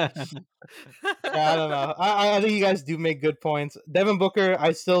yeah, I don't know. I think you guys do make good points. Devin Booker,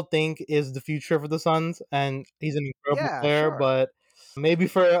 I still think is the future for the Suns, and he's an incredible Yeah, player. sure. But maybe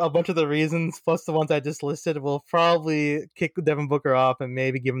for a bunch of the reasons, plus the ones I just listed, we'll probably kick Devin Booker off and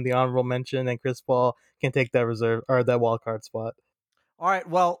maybe give him the honorable mention, and Chris Paul can take that reserve or that wild card spot. All right.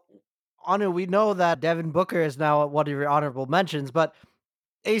 Well, Anu, we know that Devin Booker is now one of your honorable mentions, but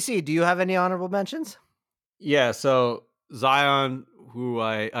AC, do you have any honorable mentions? Yeah, so Zion, who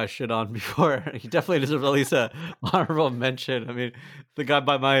I shit on before, he definitely deserves at least a honorable mention. I mean, the guy,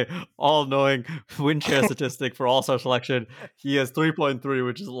 by my all-knowing win share statistic for All-Star selection, he has 3.3,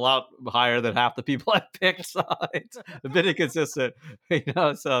 which is a lot higher than half the people I picked. So it's a bit inconsistent,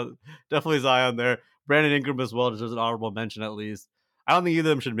 So definitely Zion there. Brandon Ingram as well deserves an honorable mention at least. I don't think either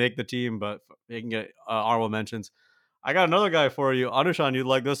of them should make the team, but they can get honorable mentions. I got another guy for you, Anushan. You'd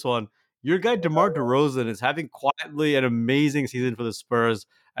like this one. Your guy DeMar DeRozan is having quietly an amazing season for the Spurs,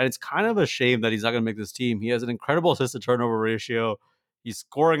 and it's kind of a shame that he's not going to make this team. He has an incredible assist to turnover ratio. He's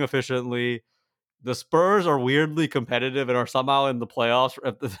scoring efficiently. The Spurs are weirdly competitive and are somehow in the playoffs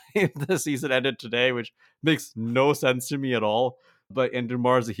if the season ended today, which makes no sense to me at all. And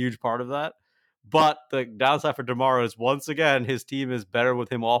DeMar is a huge part of that. But the downside for DeMar is, once again, his team is better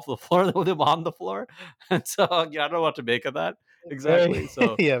with him off the floor than with him on the floor. And so I don't know what to make of that exactly.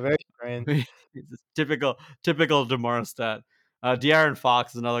 So Yeah, very strange. it's typical DeMar stat. De'Aaron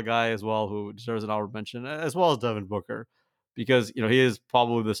Fox is another guy as well who deserves an honorable mention, as well as Devin Booker, because he is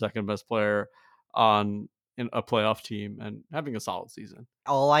probably the second best player in a playoff team and having a solid season.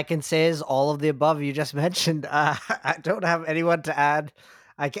 All I can say is all of the above you just mentioned. I don't have anyone to add.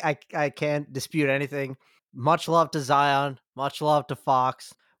 I can't dispute anything. Much love to Zion. Much love to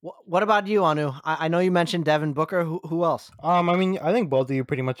Fox. What about you, Anu? I know you mentioned Devin Booker. Who else? I mean, I think both of you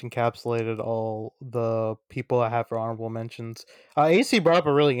pretty much encapsulated all the people I have for honorable mentions. AC brought up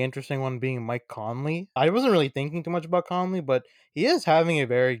a really interesting one, being Mike Conley. I wasn't really thinking too much about Conley, but he is having a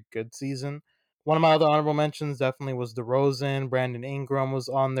very good season. One of my other honorable mentions definitely was DeRozan. Brandon Ingram was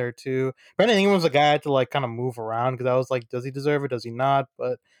on there too. Brandon Ingram was a guy I had to like kind of move around because I was like, does he deserve it? Does he not?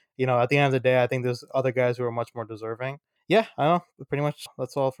 But at the end of the day, I think there's other guys who are much more deserving. Yeah, I don't know. Pretty much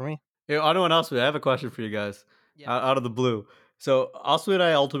that's all for me. Hey, anyone else? I have a question for you guys. Yeah. Out of the blue. So Asu and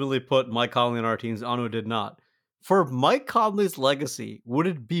I ultimately put Mike Conley in our teams. Anu did not. For Mike Conley's legacy, would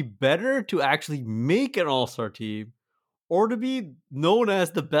it be better to actually make an All-Star team, or to be known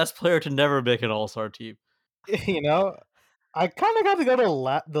as the best player to never make an All-Star team? You know, I kind of got to go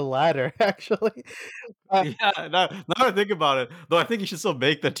to the latter, actually. Uh, Yeah, now I think about it, though I think he should still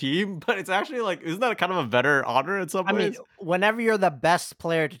make the team, but it's actually like, isn't that kind of a better honor in some I mean, ways? whenever you're the best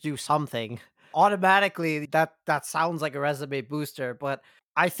player to do something, automatically that sounds like a resume booster. But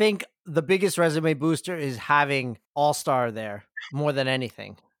I think the biggest resume booster is having All Star there more than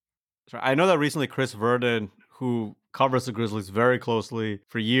anything. Sure. I know that recently Chris Vernon, who covers the Grizzlies very closely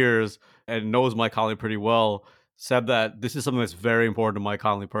for years and knows Mike Conley pretty well, said that this is something that's very important to Mike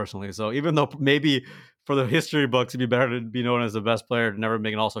Conley personally. So even though maybe for the history books, it'd be better to be known as the best player to never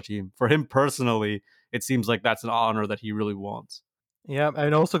make an All-Star team, for him personally, it seems like that's an honor that he really wants. yeah,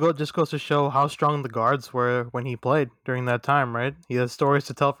 and also just goes to show how strong the guards were when he played during that time, right? He has stories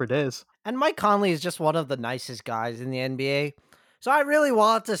to tell for days. And Mike Conley is just one of the nicest guys in the NBA. So I really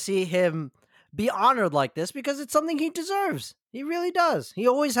want to see him be honored like this because it's something he deserves. He really does. He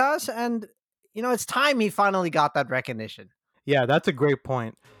always has. And, it's time he finally got that recognition. Yeah, that's a great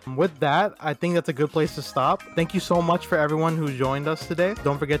point. With that, I think that's a good place to stop. Thank you so much for everyone who joined us today.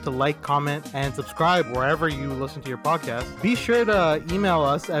 Don't forget to like, comment, and subscribe wherever you listen to your podcast. Be sure to email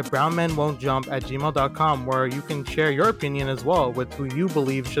us at brownmenwon'tjump@gmail.com, where you can share your opinion as well with who you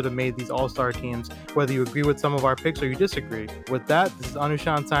believe should have made these all-star teams, whether you agree with some of our picks or you disagree. With that, this is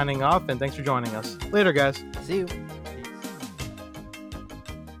Anushan signing off, and thanks for joining us. Later, guys. See you.